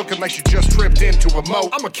side or looking like she just tripped into a moat.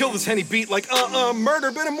 I'ma kill this Henny beat like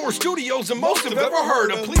murder. Been in more studios than most have ever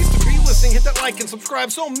heard. I'm pleased to be listening. Hit that like and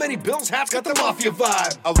subscribe. So many Bills hats got the mafia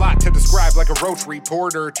vibe. A lot to describe like a Roach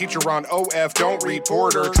reporter. Teacher on OF, don't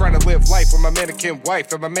report her. Trying to live life with my mannequin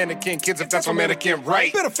wife and my mannequin kids if that's my mannequin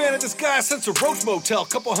right. Been a fan of this guy since the Roach Motel.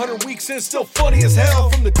 Couple 100 weeks in, still funny as hell.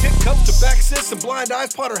 From the tit cups to back sis and blind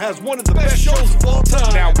eyes, Potter has one of the best shows of all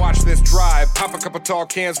time. Now watch this drive. Pop a couple tall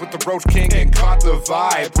cans with the Roach King and caught the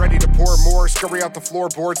vibe. Ready to pour more. Scurry out the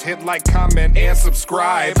floorboards. Hit like, comment, and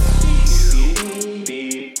subscribe.